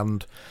of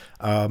grand,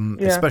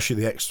 especially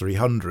the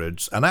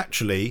X300s. And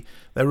actually,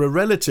 they're a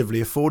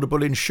relatively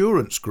affordable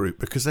insurance group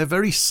because they're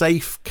very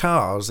safe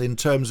cars in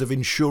terms of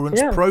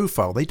insurance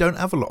profile. They don't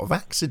have a lot of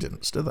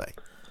accidents, do they?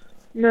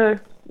 No,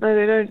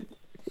 they don't.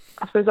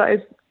 I suppose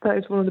that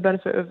is one of the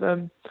benefits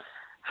of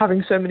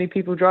having so many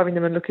people driving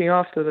them and looking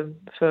after them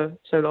for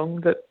so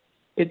long, that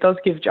it does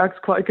give Jags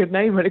quite a good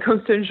name when it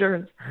comes to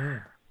insurance.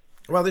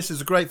 Well, this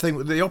is a great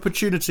thing. The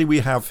opportunity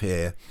we have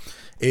here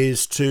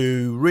is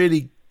to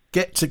really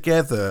get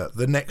together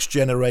the next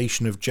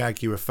generation of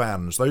Jaguar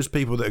fans, those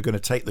people that are going to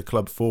take the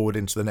club forward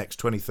into the next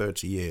 20,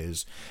 30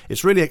 years.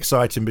 It's really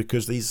exciting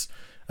because these,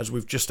 as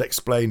we've just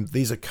explained,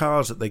 these are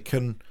cars that they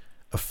can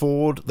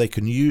afford, they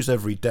can use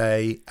every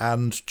day,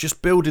 and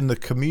just building the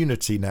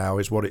community now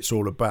is what it's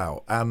all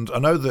about. And I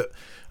know that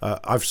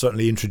I've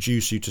certainly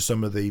introduced you to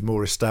some of the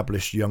more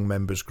established young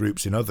members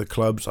groups in other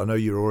clubs. I know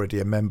you're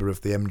already a member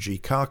of the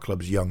MG Car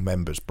Club's young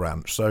members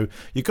branch, so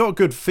you've got a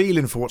good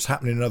feeling for what's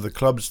happening in other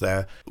clubs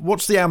there.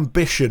 What's the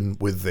ambition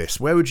with this?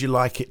 Where would you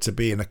like it to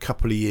be in a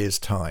couple of years'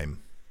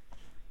 time?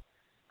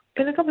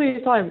 In a couple of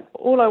years' time,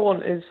 all I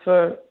want is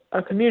for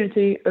a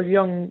community of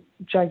young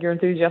Jaguar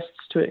enthusiasts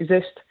to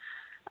exist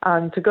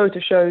and to go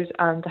to shows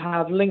and to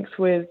have links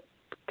with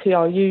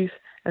TR Youth,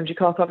 MG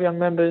Car Club young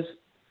members,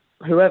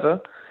 whoever,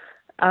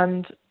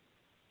 and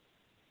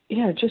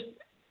yeah, just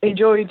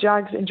enjoy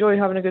Jags, enjoy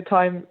having a good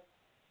time.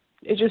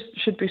 It just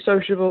should be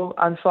sociable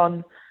and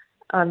fun,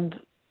 and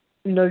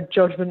no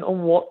judgment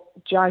on what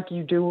Jag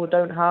you do or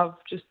don't have.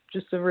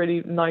 Just a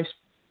really nice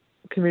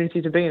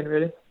community to be in,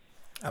 really.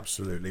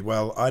 Absolutely.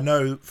 Well, I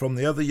know from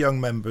the other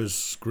young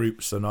members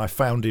groups, and I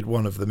founded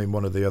one of them in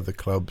one of the other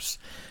clubs,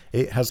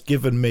 it has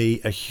given me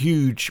a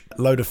huge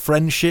load of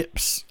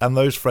friendships, and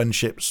those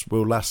friendships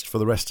will last for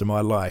the rest of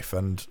my life.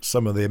 And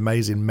some of the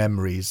amazing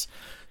memories,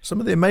 some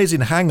of the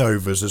amazing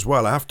hangovers as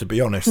well, I have to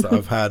be honest, that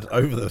I've had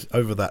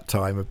over that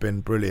time have been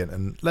brilliant.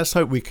 And let's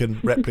hope we can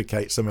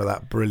replicate some of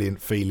that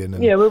brilliant feeling.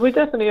 And, yeah, we're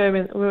definitely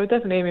aiming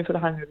for the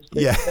hangovers.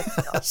 Yeah,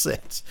 that's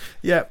it.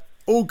 Yeah.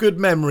 All good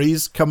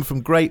memories come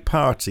from great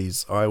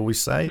parties, I always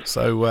say.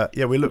 So,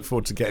 yeah, we look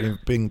forward to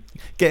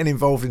getting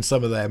involved in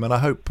some of them. And I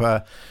hope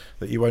that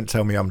you won't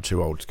tell me I'm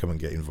too old to come and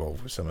get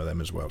involved with some of them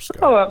as well,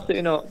 Scott. Oh,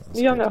 absolutely not.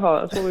 Young at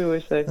heart, that's what we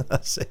always say.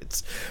 That's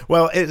it.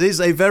 Well, it is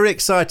a very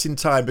exciting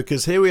time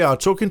because here we are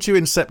talking to you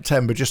in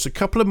September, just a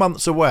couple of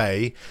months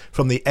away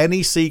from the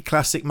NEC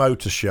Classic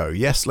Motor Show.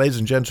 Yes, ladies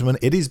and gentlemen,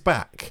 it is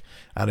back.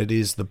 And it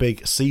is the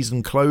big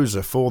season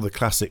closer for the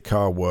classic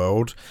car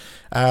world.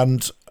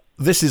 And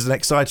this is an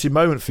exciting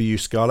moment for you,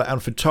 Scarlett,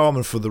 and for Tom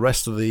and for the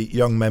rest of the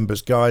young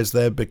members guys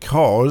there,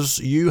 because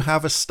you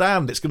have a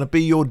stand. It's going to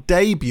be your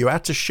debut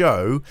at a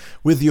show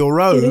with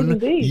your own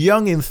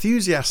Young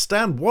Enthusiast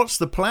stand. What's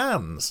the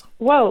plans?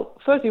 Well,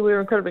 firstly, we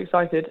were incredibly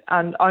excited,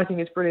 and I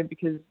think it's brilliant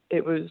because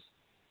it was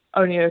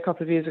only a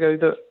couple of years ago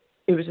that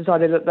it was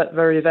decided at that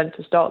very event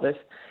to start this.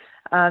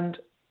 And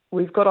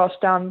we've got our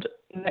stand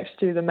next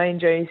to the main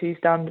JEC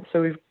stand,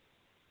 so we've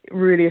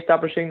really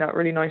establishing that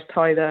really nice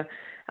tie there.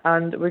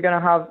 And we're going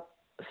to have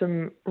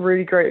some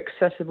really great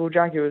accessible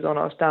Jaguars on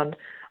our stand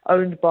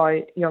owned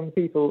by young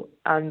people,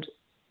 and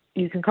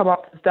you can come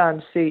up to the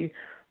stand, see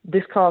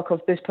this car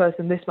cost this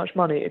person this much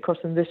money, it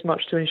costs them this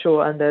much to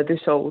insure, and they're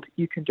this old,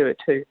 you can do it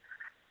too.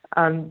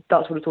 And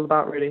that's what it's all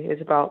about, really.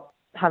 It's about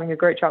having a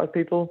great chat with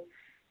people,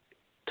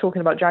 talking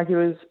about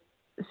Jaguars,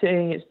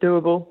 seeing it's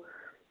doable,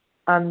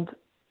 and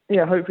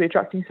yeah, hopefully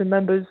attracting some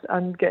members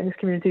and getting this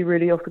community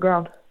really off the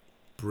ground.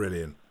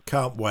 Brilliant.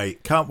 Can't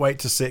wait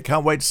to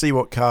see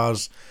what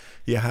cars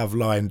you have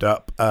lined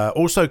up.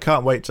 Also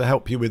can't wait to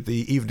help you with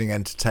the evening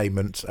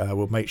entertainment.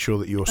 We'll make sure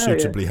that you're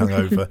suitably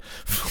hungover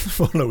for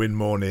the following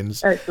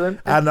mornings. Excellent.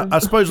 And I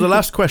suppose the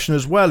last question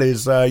as well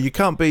is you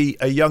can't be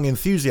a young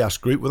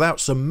enthusiast group without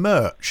some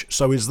merch.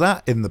 So is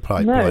that in the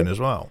pipeline as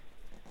well?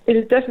 It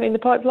is definitely in the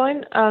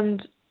pipeline,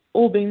 and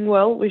all being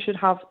well, we should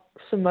have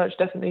some merch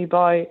definitely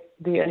by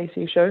the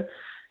NEC show.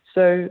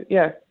 So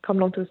yeah, come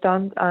along to the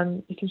stand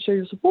and you can show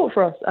your support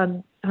for us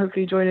and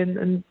hopefully join in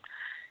and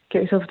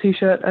get yourself a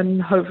t-shirt and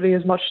hopefully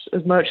as much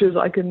as merch as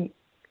I can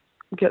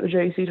get the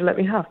JEC to let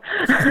me have.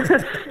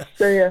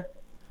 So yeah.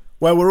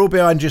 Well, we're all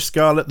behind you,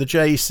 Scarlett. The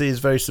JEC is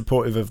very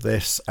supportive of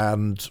this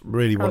and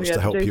really wants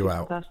to help you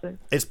out. Fantastic.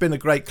 It's been a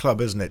great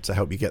club, isn't it, to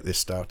help you get this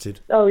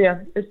started? Oh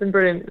yeah, it's been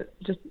brilliant.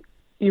 Just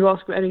you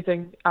ask for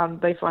anything and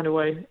they find a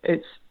way.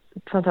 It's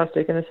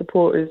fantastic, and the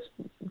support is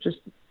just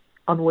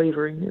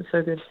unwavering. It's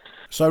so good.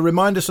 So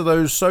remind us of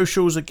those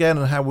socials again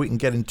and how we can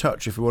get in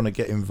touch if we want to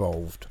get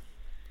involved.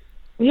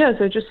 Yeah,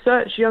 so just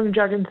search Young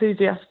Jag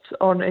Enthusiasts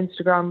on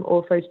Instagram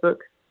or Facebook,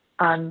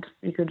 and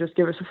you can just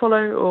give us a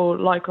follow or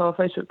like our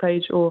Facebook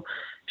page, or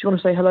if you want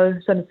to say hello,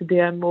 send us a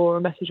DM or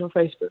a message on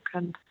Facebook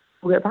and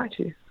we'll get back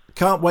to you.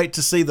 Can't wait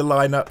to see the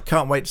lineup,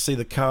 can't wait to see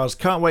the cars,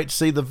 can't wait to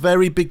see the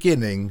very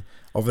beginning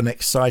of an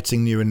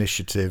exciting new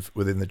initiative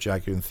within the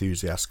Jaguar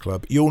Enthusiast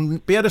Club. You'll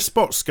be able to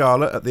spot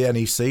Scarlett at the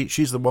NEC.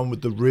 She's the one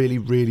with the really,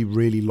 really,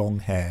 really long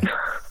hair.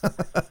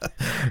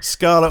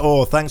 Scarlett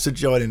Orr, thanks for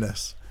joining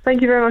us.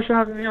 Thank you very much for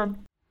having me on.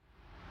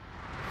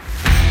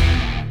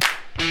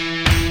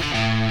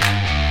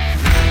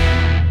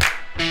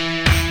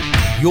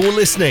 You're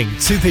listening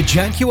to the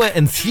Jaguar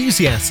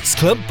Enthusiasts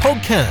Club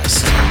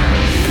podcast.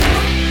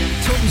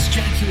 Tom's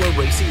Jaguar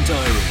Racing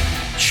Diary,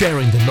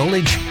 sharing the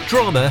knowledge,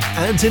 drama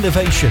and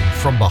innovation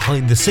from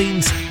behind the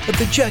scenes of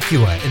the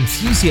Jaguar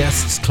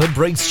Enthusiasts Club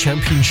Race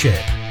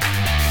Championship.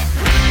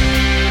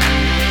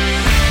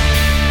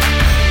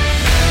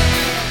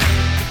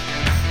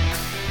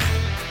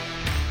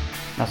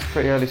 That's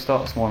pretty early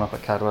start this morning up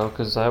at Cadwell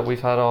because we've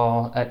had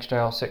our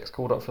XJR6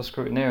 called up for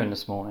scrutineering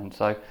this morning.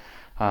 So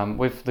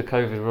with the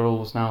COVID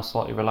rules now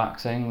slightly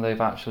relaxing, they've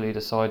actually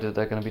decided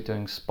they're going to be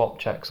doing spot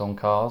checks on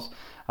cars.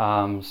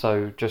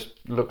 So just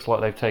looks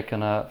like they've taken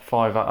 5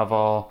 out of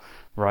our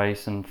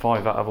race and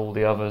 5 out of all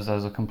the others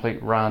as a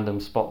complete random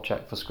spot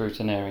check for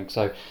scrutineering.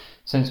 So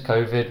since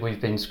COVID,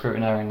 we've been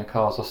scrutineering the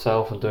cars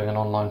ourselves and doing an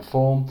online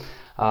form.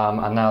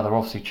 And now they're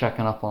obviously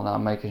checking up on that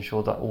and making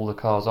sure that all the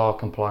cars are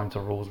complying to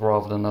rules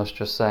rather than us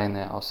just saying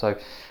they are. So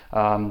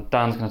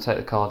Dan's going to take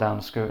the car down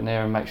to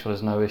scrutineer and make sure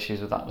there's no issues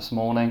with that this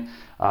morning.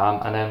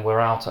 And then we're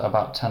out at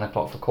about 10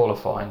 o'clock for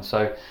qualifying.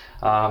 So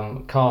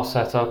car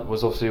setup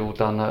was obviously all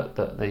done at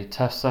the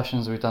test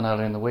sessions we've done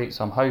earlier in the week.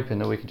 So I'm hoping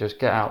that we can just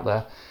get out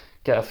there,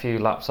 get a few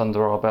laps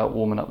under our belt,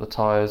 warming up the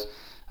tyres,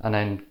 and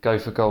then go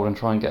for gold and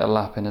try and get a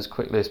lap in as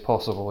quickly as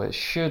possible. It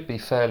should be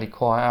fairly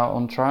quiet out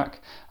on track.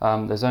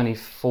 There's only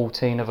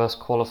 14 of us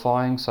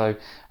qualifying, so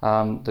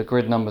the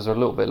grid numbers are a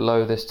little bit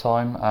low this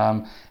time.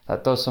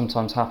 That does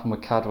sometimes happen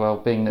with Cadwell,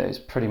 being that it's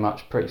pretty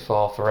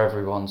far for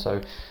everyone,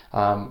 so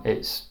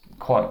it's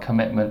quite a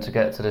commitment to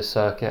get to this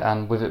circuit,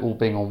 and with it all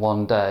being on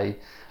one day,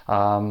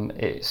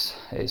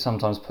 it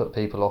sometimes put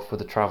people off with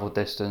the travel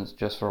distance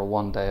just for a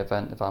one-day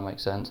event, if that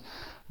makes sense,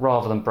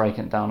 rather than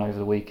breaking it down over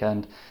the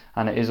weekend.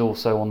 And it is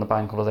also on the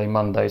bank holiday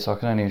Monday, so I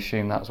can only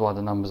assume that's why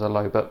the numbers are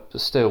low. But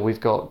still, we've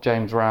got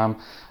James Ram.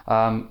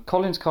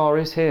 Colin's car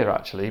is here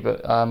actually,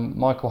 but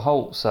Michael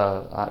Holt's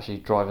actually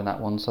driving that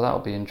one, so that'll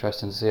be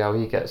interesting to see how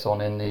he gets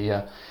on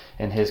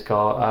in his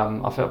car.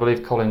 I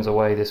believe Colin's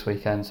away this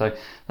weekend, so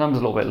numbers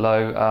a little bit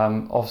low.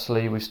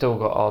 Obviously, we've still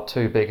got our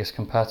 2 biggest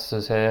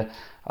competitors here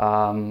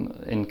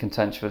in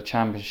contention for the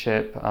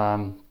championship.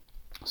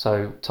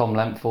 So Tom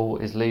Lempfel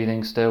is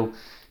leading still.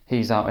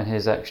 He's out in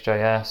his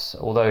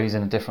XJS. Although he's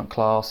in a different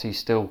class, he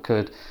still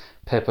could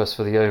pip us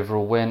for the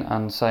overall win.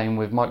 And same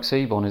with Mike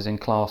Seaborn, is in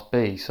Class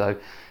B. So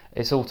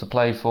it's all to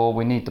play for.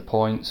 We need the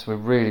points. We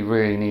really,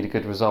 really need a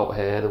good result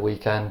here the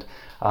weekend.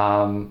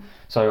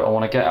 So I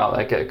want to get out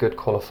there, get a good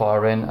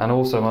qualifier in. And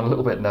also I'm a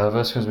little bit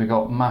nervous because we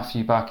got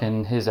Matthew back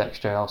in his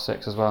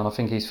XJR6 as well, and I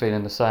think he's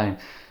feeling the same.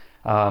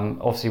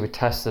 Obviously we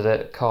tested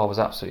it, the car was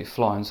absolutely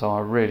flying, so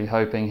I'm really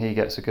hoping he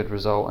gets a good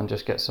result and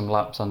just gets some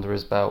laps under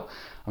his belt.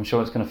 I'm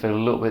sure it's going to feel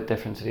a little bit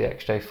different to the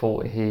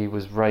XJ40 he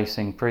was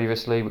racing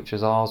previously, which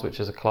is ours, which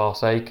is a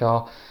Class A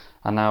car,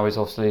 and now he's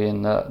obviously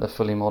in the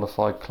fully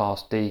modified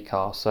Class D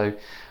car. So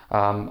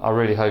I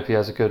really hope he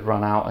has a good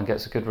run out and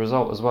gets a good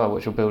result as well,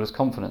 which will build his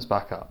confidence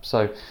back up.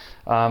 So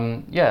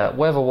yeah,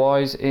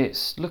 weather-wise,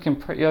 it's looking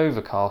pretty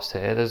overcast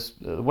here.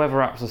 The weather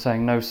apps are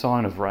saying no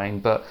sign of rain,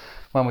 but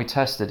when we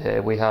tested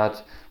here, we had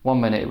 1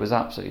 minute it was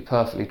absolutely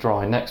perfectly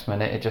dry, next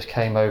minute it just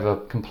came over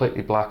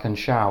completely black and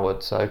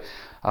showered. So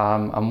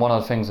and one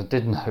of the things I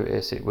did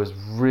notice, it was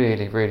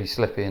really, really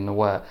slippy in the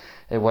wet.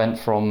 It went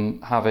from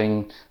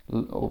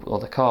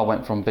the car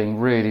went from being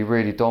really,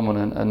 really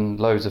dominant and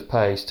loads of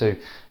pace to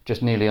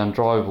just nearly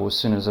undrivable as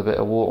soon as a bit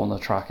of water on the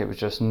track. It was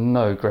just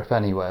no grip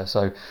anywhere.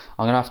 So I'm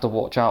going to have to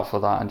watch out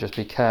for that and just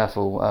be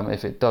careful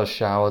if it does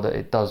shower, that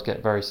it does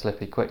get very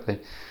slippy quickly.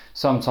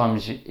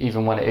 Sometimes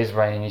even when it is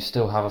raining, you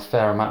still have a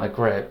fair amount of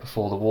grip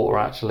before the water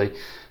actually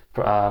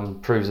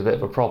proves a bit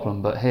of a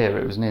problem, but here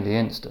it was nearly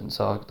instant,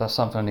 so that's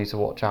something I need to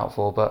watch out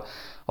for. But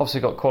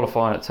obviously got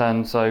qualifying at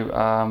 10, so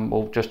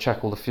we'll just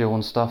check all the fuel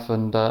and stuff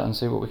and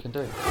see what we can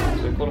do.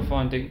 So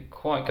qualifying didn't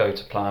quite go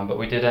to plan, but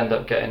we did end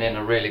up getting in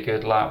a really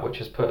good lap, which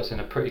has put us in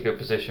a pretty good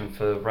position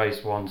for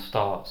race 1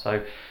 start.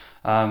 So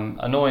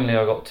annoyingly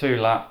I got 2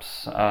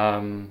 laps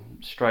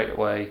straight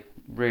away,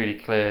 really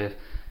clear,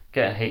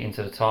 getting heat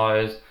into the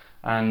tyres.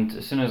 And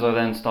as soon as I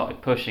then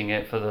started pushing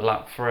it for the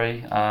lap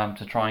 3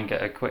 to try and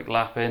get a quick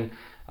lap in,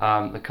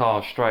 the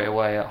car straight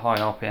away at high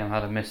RPM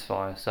had a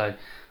misfire. So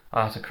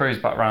I had to cruise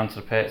back round to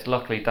the pits.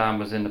 Luckily Dan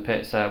was in the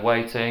pits there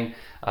waiting.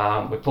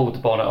 We pulled the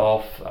bonnet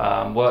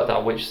off, worked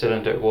out which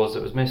cylinder it was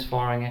that was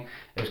misfiring it.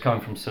 It was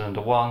coming from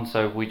cylinder 1,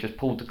 so we just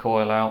pulled the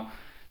coil out,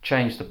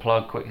 changed the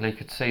plug quickly,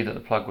 could see that the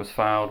plug was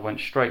fouled, went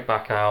straight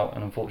back out,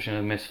 and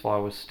unfortunately the misfire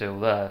was still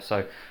there.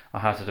 So I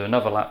had to do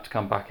another lap to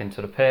come back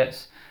into the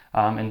pits.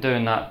 In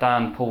doing that,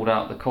 Dan pulled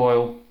out the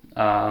coil.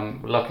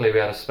 Luckily we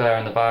had a spare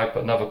in the bag,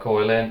 put another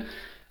coil in,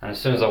 and as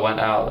soon as I went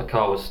out, the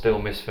car was still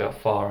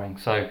misfiring.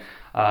 So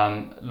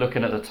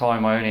looking at the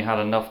time, I only had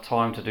enough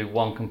time to do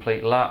 1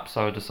 complete lap,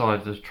 so I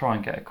decided to try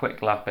and get a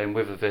quick lap in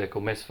with the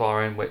vehicle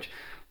misfiring, which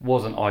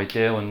wasn't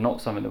ideal and not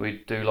something that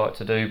we do like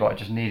to do, but I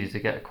just needed to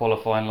get a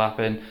qualifying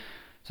lap in.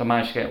 So I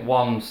managed to get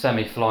 1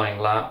 semi-flying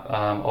lap,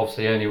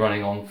 obviously only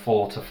running on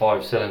 4 to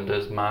 5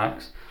 cylinders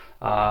max,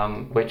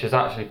 which has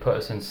actually put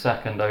us in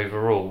 2nd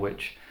overall,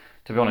 which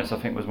to be honest I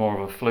think was more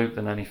of a fluke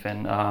than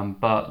anything,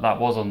 but that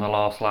was on the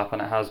last lap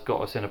and it has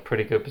got us in a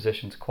pretty good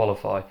position to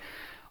qualify.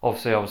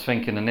 Obviously I was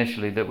thinking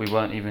initially that we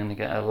weren't even going to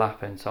get a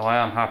lap in, so I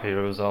am happy with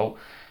the result.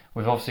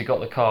 We've obviously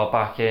got the car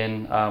back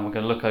in, we're going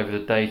to look over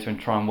the data and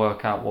try and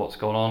work out what's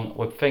going on.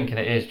 We're thinking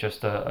it is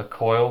just a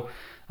coil.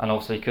 and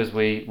obviously because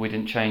we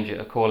didn't change it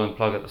a coil and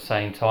plug at the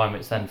same time,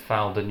 it's then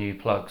found a new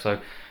plug. So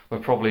we're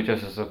probably,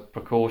 just as a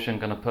precaution,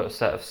 going to put a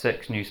set of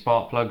 6 new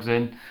spark plugs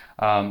in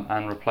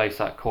and replace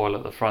that coil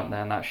at the front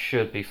there, and that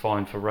should be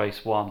fine for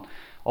race 1.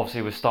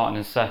 Obviously we're starting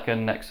in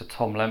second next to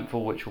Tom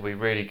Lemphill, which will be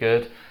really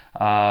good.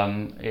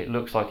 It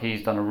looks like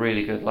he's done a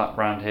really good lap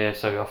round here,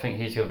 so I think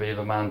he's going to be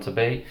the man to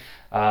beat.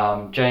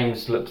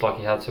 James looks like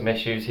he had some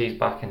issues. He's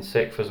back in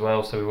 6th as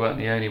well, so we weren't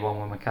the only one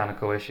with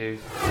mechanical issues.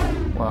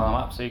 Well,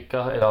 I'm absolutely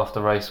gutted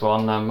after race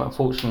 1.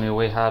 Unfortunately,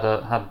 we had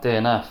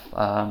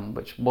DNF,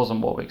 which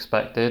wasn't what we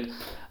expected.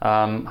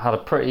 Had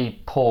a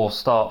pretty poor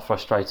start,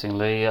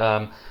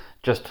 frustratingly.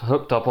 Just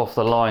hooked up off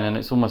the line, and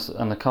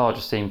the car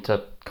just seemed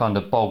to kind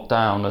of bog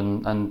down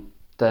and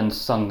then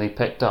suddenly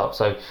picked up.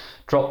 So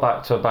dropped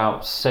back to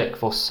about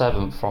 6th or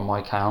 7th from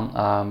my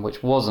count,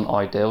 which wasn't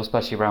ideal,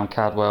 especially around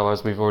Cadwell,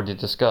 as we've already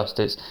discussed.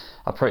 It's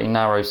a pretty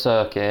narrow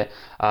circuit,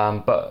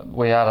 but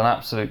we had an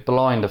absolute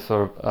blinder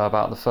for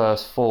about the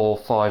first 4 or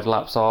 5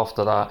 laps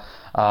after that.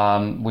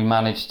 We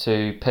managed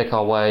to pick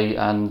our way,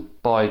 and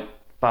by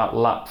about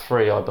lap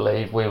 3, I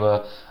believe, we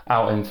were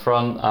out in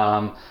front,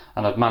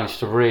 and I'd managed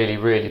to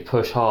really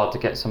push hard to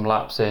get some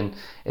laps in.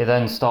 It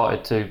then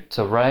started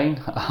to rain,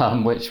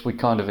 which we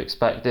kind of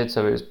expected,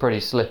 so it was pretty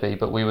slippy,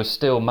 but we were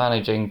still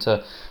managing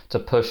to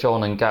push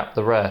on and gap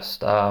the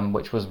rest,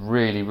 which was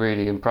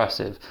really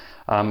impressive.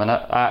 And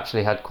I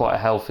actually had quite a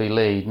healthy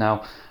lead.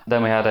 Now,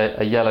 then we had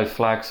a yellow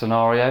flag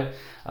scenario,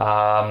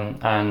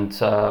 and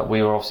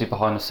we were obviously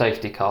behind a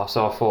safety car,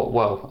 so I thought,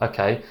 well,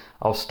 okay,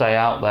 I'll stay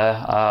out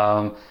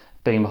there.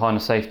 Being behind a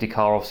safety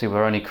car, obviously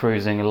we're only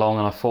cruising along,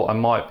 and I thought I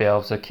might be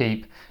able to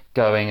keep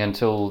going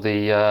until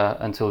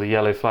the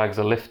yellow flags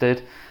are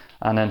lifted,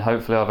 and then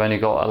hopefully I've only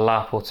got a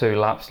lap or 2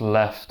 laps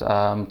left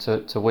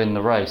to win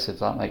the race, if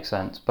that makes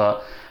sense.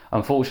 But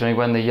unfortunately,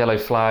 when the yellow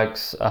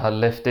flags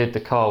lifted, the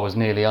car was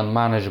nearly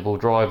unmanageable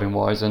driving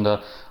wise, and I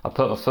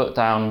put my foot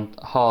down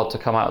hard to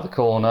come out of the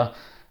corner,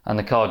 and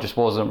the car just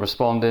wasn't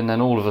responding.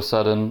 Then all of a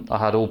sudden I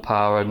had all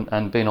power,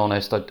 and being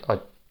honest,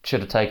 I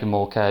should have taken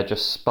more care,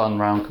 just spun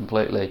round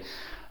completely.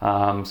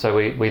 So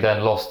we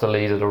then lost the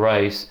lead of the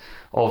race.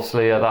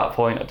 Obviously at that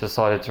point I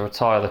decided to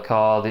retire the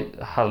car.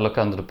 Had a look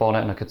under the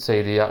bonnet, and I could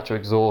see the actual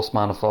exhaust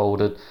manifold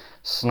had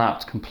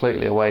snapped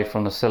completely away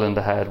from the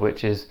cylinder head,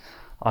 which is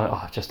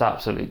I'm just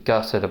absolutely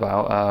gutted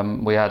about.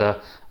 We had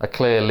a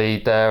clear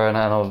lead there, and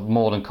I was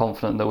more than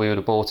confident that we would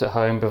have brought it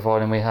home,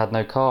 providing we had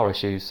no car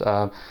issues.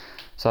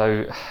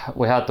 So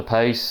we had the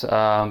pace,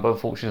 but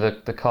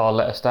unfortunately the car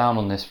let us down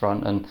on this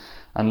front,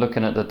 and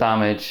looking at the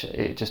damage,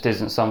 it just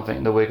isn't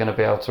something that we're going to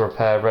be able to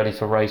repair ready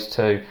for race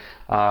 2.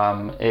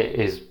 It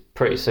is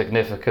pretty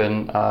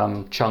significant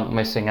chunk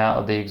missing out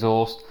of the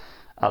exhaust.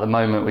 At the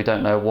moment we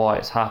don't know why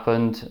it's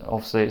happened.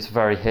 Obviously it's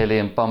very hilly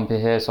and bumpy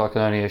here, so I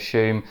can only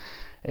assume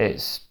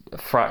it's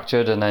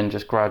fractured and then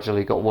just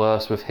gradually got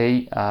worse with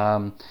heat.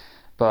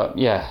 But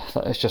yeah,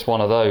 it's just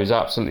one of those.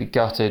 Absolutely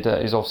gutted.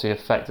 It's obviously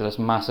affected us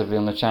massively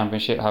on the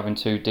championship, having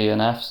 2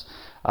 DNFs.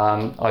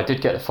 I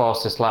did get the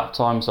fastest lap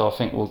time, so I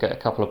think we'll get a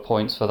couple of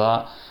points for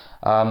that.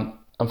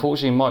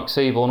 Unfortunately, Mike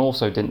Seaborn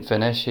also didn't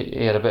finish.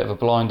 He had a bit of a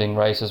blinding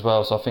race as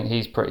well, so I think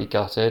he's pretty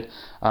gutted.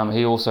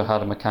 He also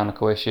had a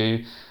mechanical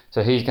issue,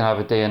 so he's going to have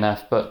a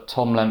DNF, but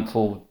Tom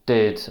Lemphill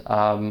did.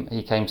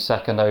 He came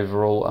 2nd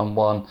overall and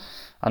won,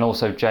 and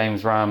also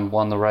James Ram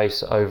won the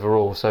race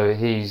overall, so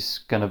he's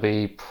going to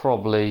be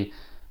probably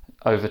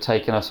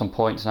overtaking us on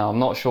points now. I'm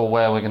not sure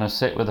where we're going to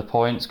sit with the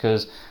points,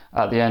 because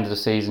at the end of the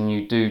season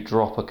you do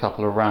drop a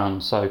couple of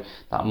rounds, so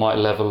that might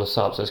level us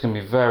up. So it's going to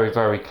be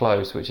very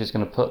close, which is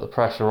going to put the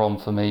pressure on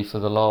for me for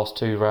the last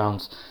 2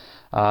 rounds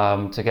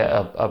to get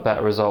a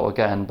better result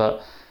again.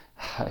 But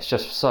it's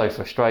just so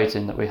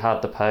frustrating that we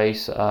had the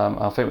pace.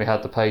 I think we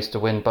had the pace to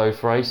win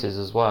both races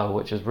as well,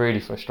 which is really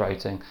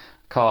frustrating.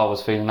 Car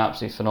was feeling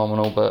absolutely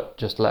phenomenal, but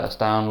just let us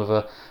down with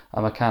a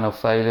mechanical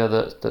failure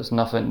that's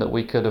nothing that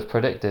we could have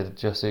predicted.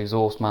 Just the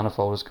exhaust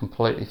manifold has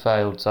completely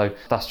failed. So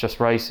that's just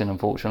racing,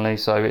 unfortunately.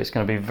 So it's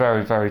going to be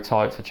very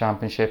tight for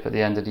championship at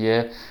the end of the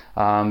year,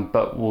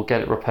 but we'll get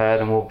it repaired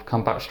and we'll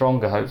come back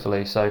stronger,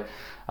 hopefully. So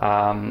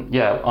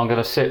yeah, I'm going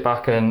to sit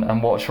back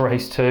and watch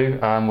race 2.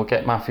 We'll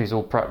get Matthews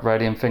all prepped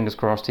ready, and fingers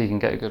crossed he can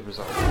get a good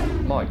result.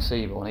 Mike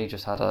Seaborn, he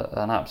just had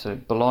an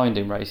absolute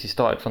blinding race. He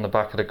started from the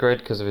back of the grid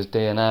because of his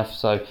DNF,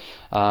 so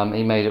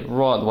he made it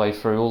right the way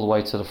through, all the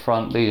way to the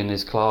front, leading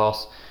his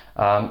class.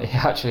 He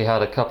actually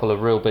had a couple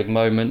of real big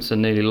moments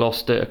and nearly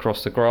lost it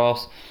across the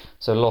grass,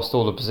 so lost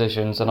all the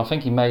positions, and I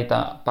think he made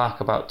that back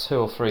about 2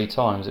 or 3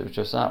 times. It was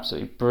just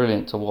absolutely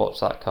brilliant to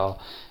watch that car.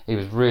 He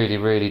was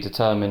really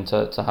determined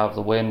to have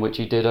the win, which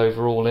he did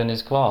overall in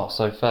his class,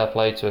 so fair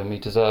play to him, he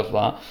deserved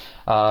that.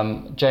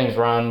 James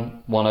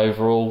Ran won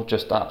overall,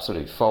 just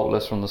absolutely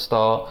faultless from the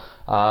start,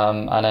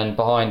 and then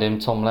behind him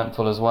Tom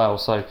Lemphill as well.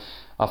 So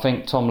I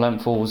think Tom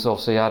Lemphill's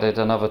obviously added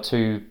another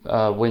 2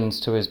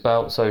 wins to his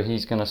belt, so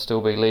he's going to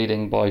still be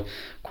leading by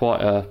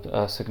quite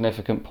a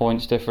significant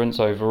points difference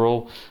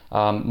overall.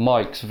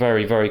 Mike's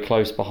very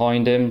close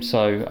behind him,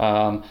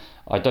 so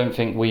I don't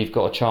think we've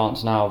got a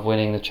chance now of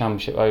winning the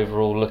championship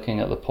overall looking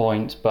at the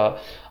points, but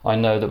I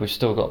know that we've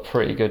still got a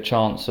pretty good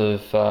chance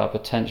of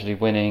potentially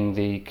winning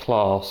the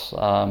class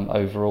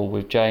overall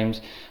with James.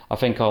 I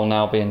think I'll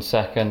now be in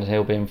second,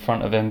 he'll be in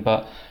front of him,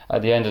 but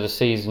at the end of the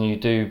season you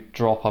do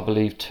drop, I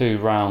believe, 2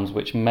 rounds,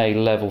 which may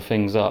level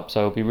things up, so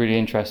it'll be really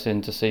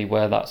interesting to see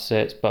where that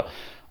sits. But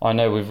I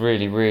know we've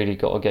really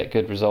got to get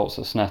good results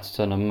at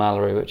Snetterton and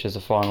Mallory, which is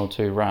the final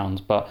 2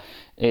 rounds, but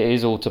it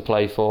is all to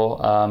play for.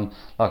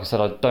 Like I said,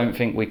 I don't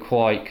think we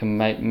quite can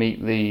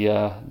meet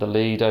the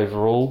lead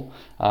overall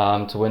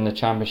to win the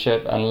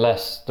championship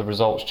unless the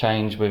results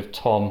change with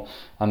Tom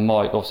and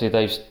Mike. Obviously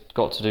they've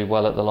got to do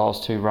well at the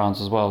last 2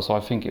 rounds as well, so I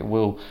think it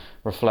will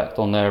reflect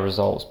on their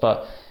results.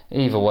 But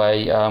either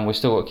way, we've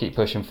still got to keep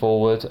pushing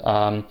forward.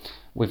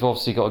 We've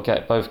obviously got to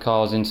get both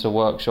cars into the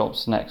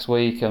workshops next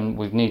week, and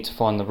we need to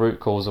find the root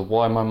cause of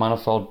why my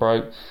manifold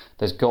broke.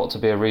 There's got to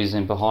be a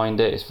reason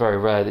behind it. It's very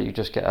rare that you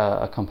just get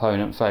a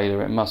component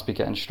failure. It must be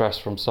getting stress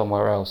from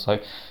somewhere else. So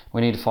we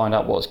need to find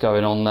out what's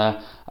going on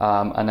there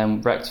and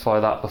then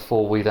rectify that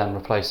before we then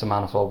replace the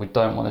manifold. We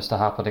don't want this to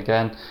happen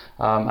again.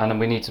 And then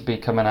we need to be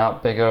coming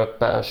out bigger,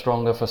 better,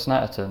 stronger for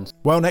Snetterton.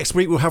 Well, next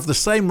week we'll have the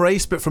same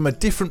race but from a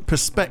different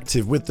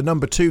perspective with the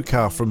number 2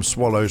 car from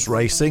Swallows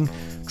Racing,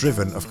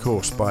 driven of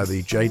course by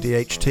the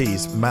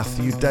JDHT's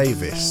Matthew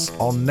Davis,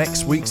 on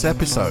next week's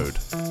episode.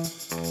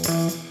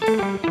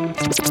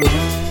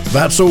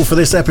 That's all for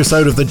this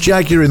episode of the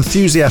Jaguar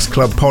Enthusiasts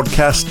Club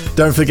podcast.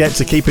 Don't forget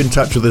to keep in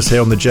touch with us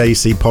here on the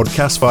JEC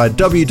podcast via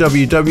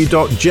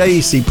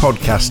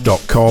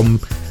www.jecpodcast.com.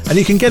 And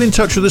you can get in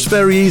touch with us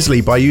very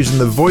easily by using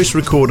the voice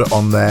recorder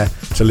on there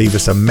to leave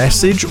us a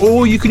message,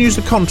 or you can use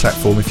the contact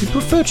form if you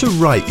prefer to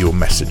write your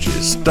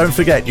messages. Don't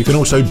forget, you can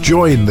also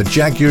join the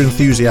Jaguar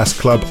Enthusiasts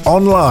Club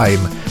online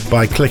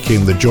by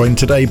clicking the Join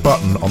Today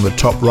button on the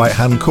top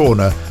right-hand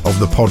corner of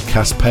the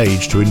podcast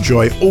page to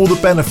enjoy all the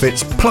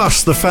benefits,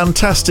 plus the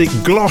fantastic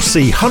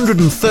glossy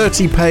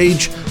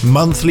 130-page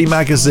monthly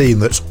magazine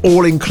that's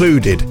all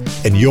included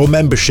in your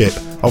membership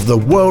of the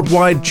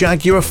worldwide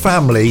Jaguar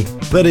family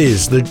that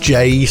is the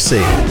JEC.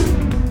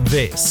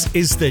 This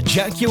is the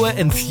Jaguar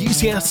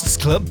Enthusiasts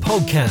Club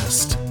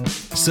podcast.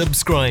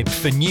 Subscribe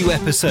for new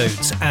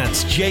episodes at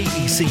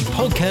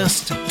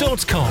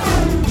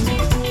jecpodcast.com.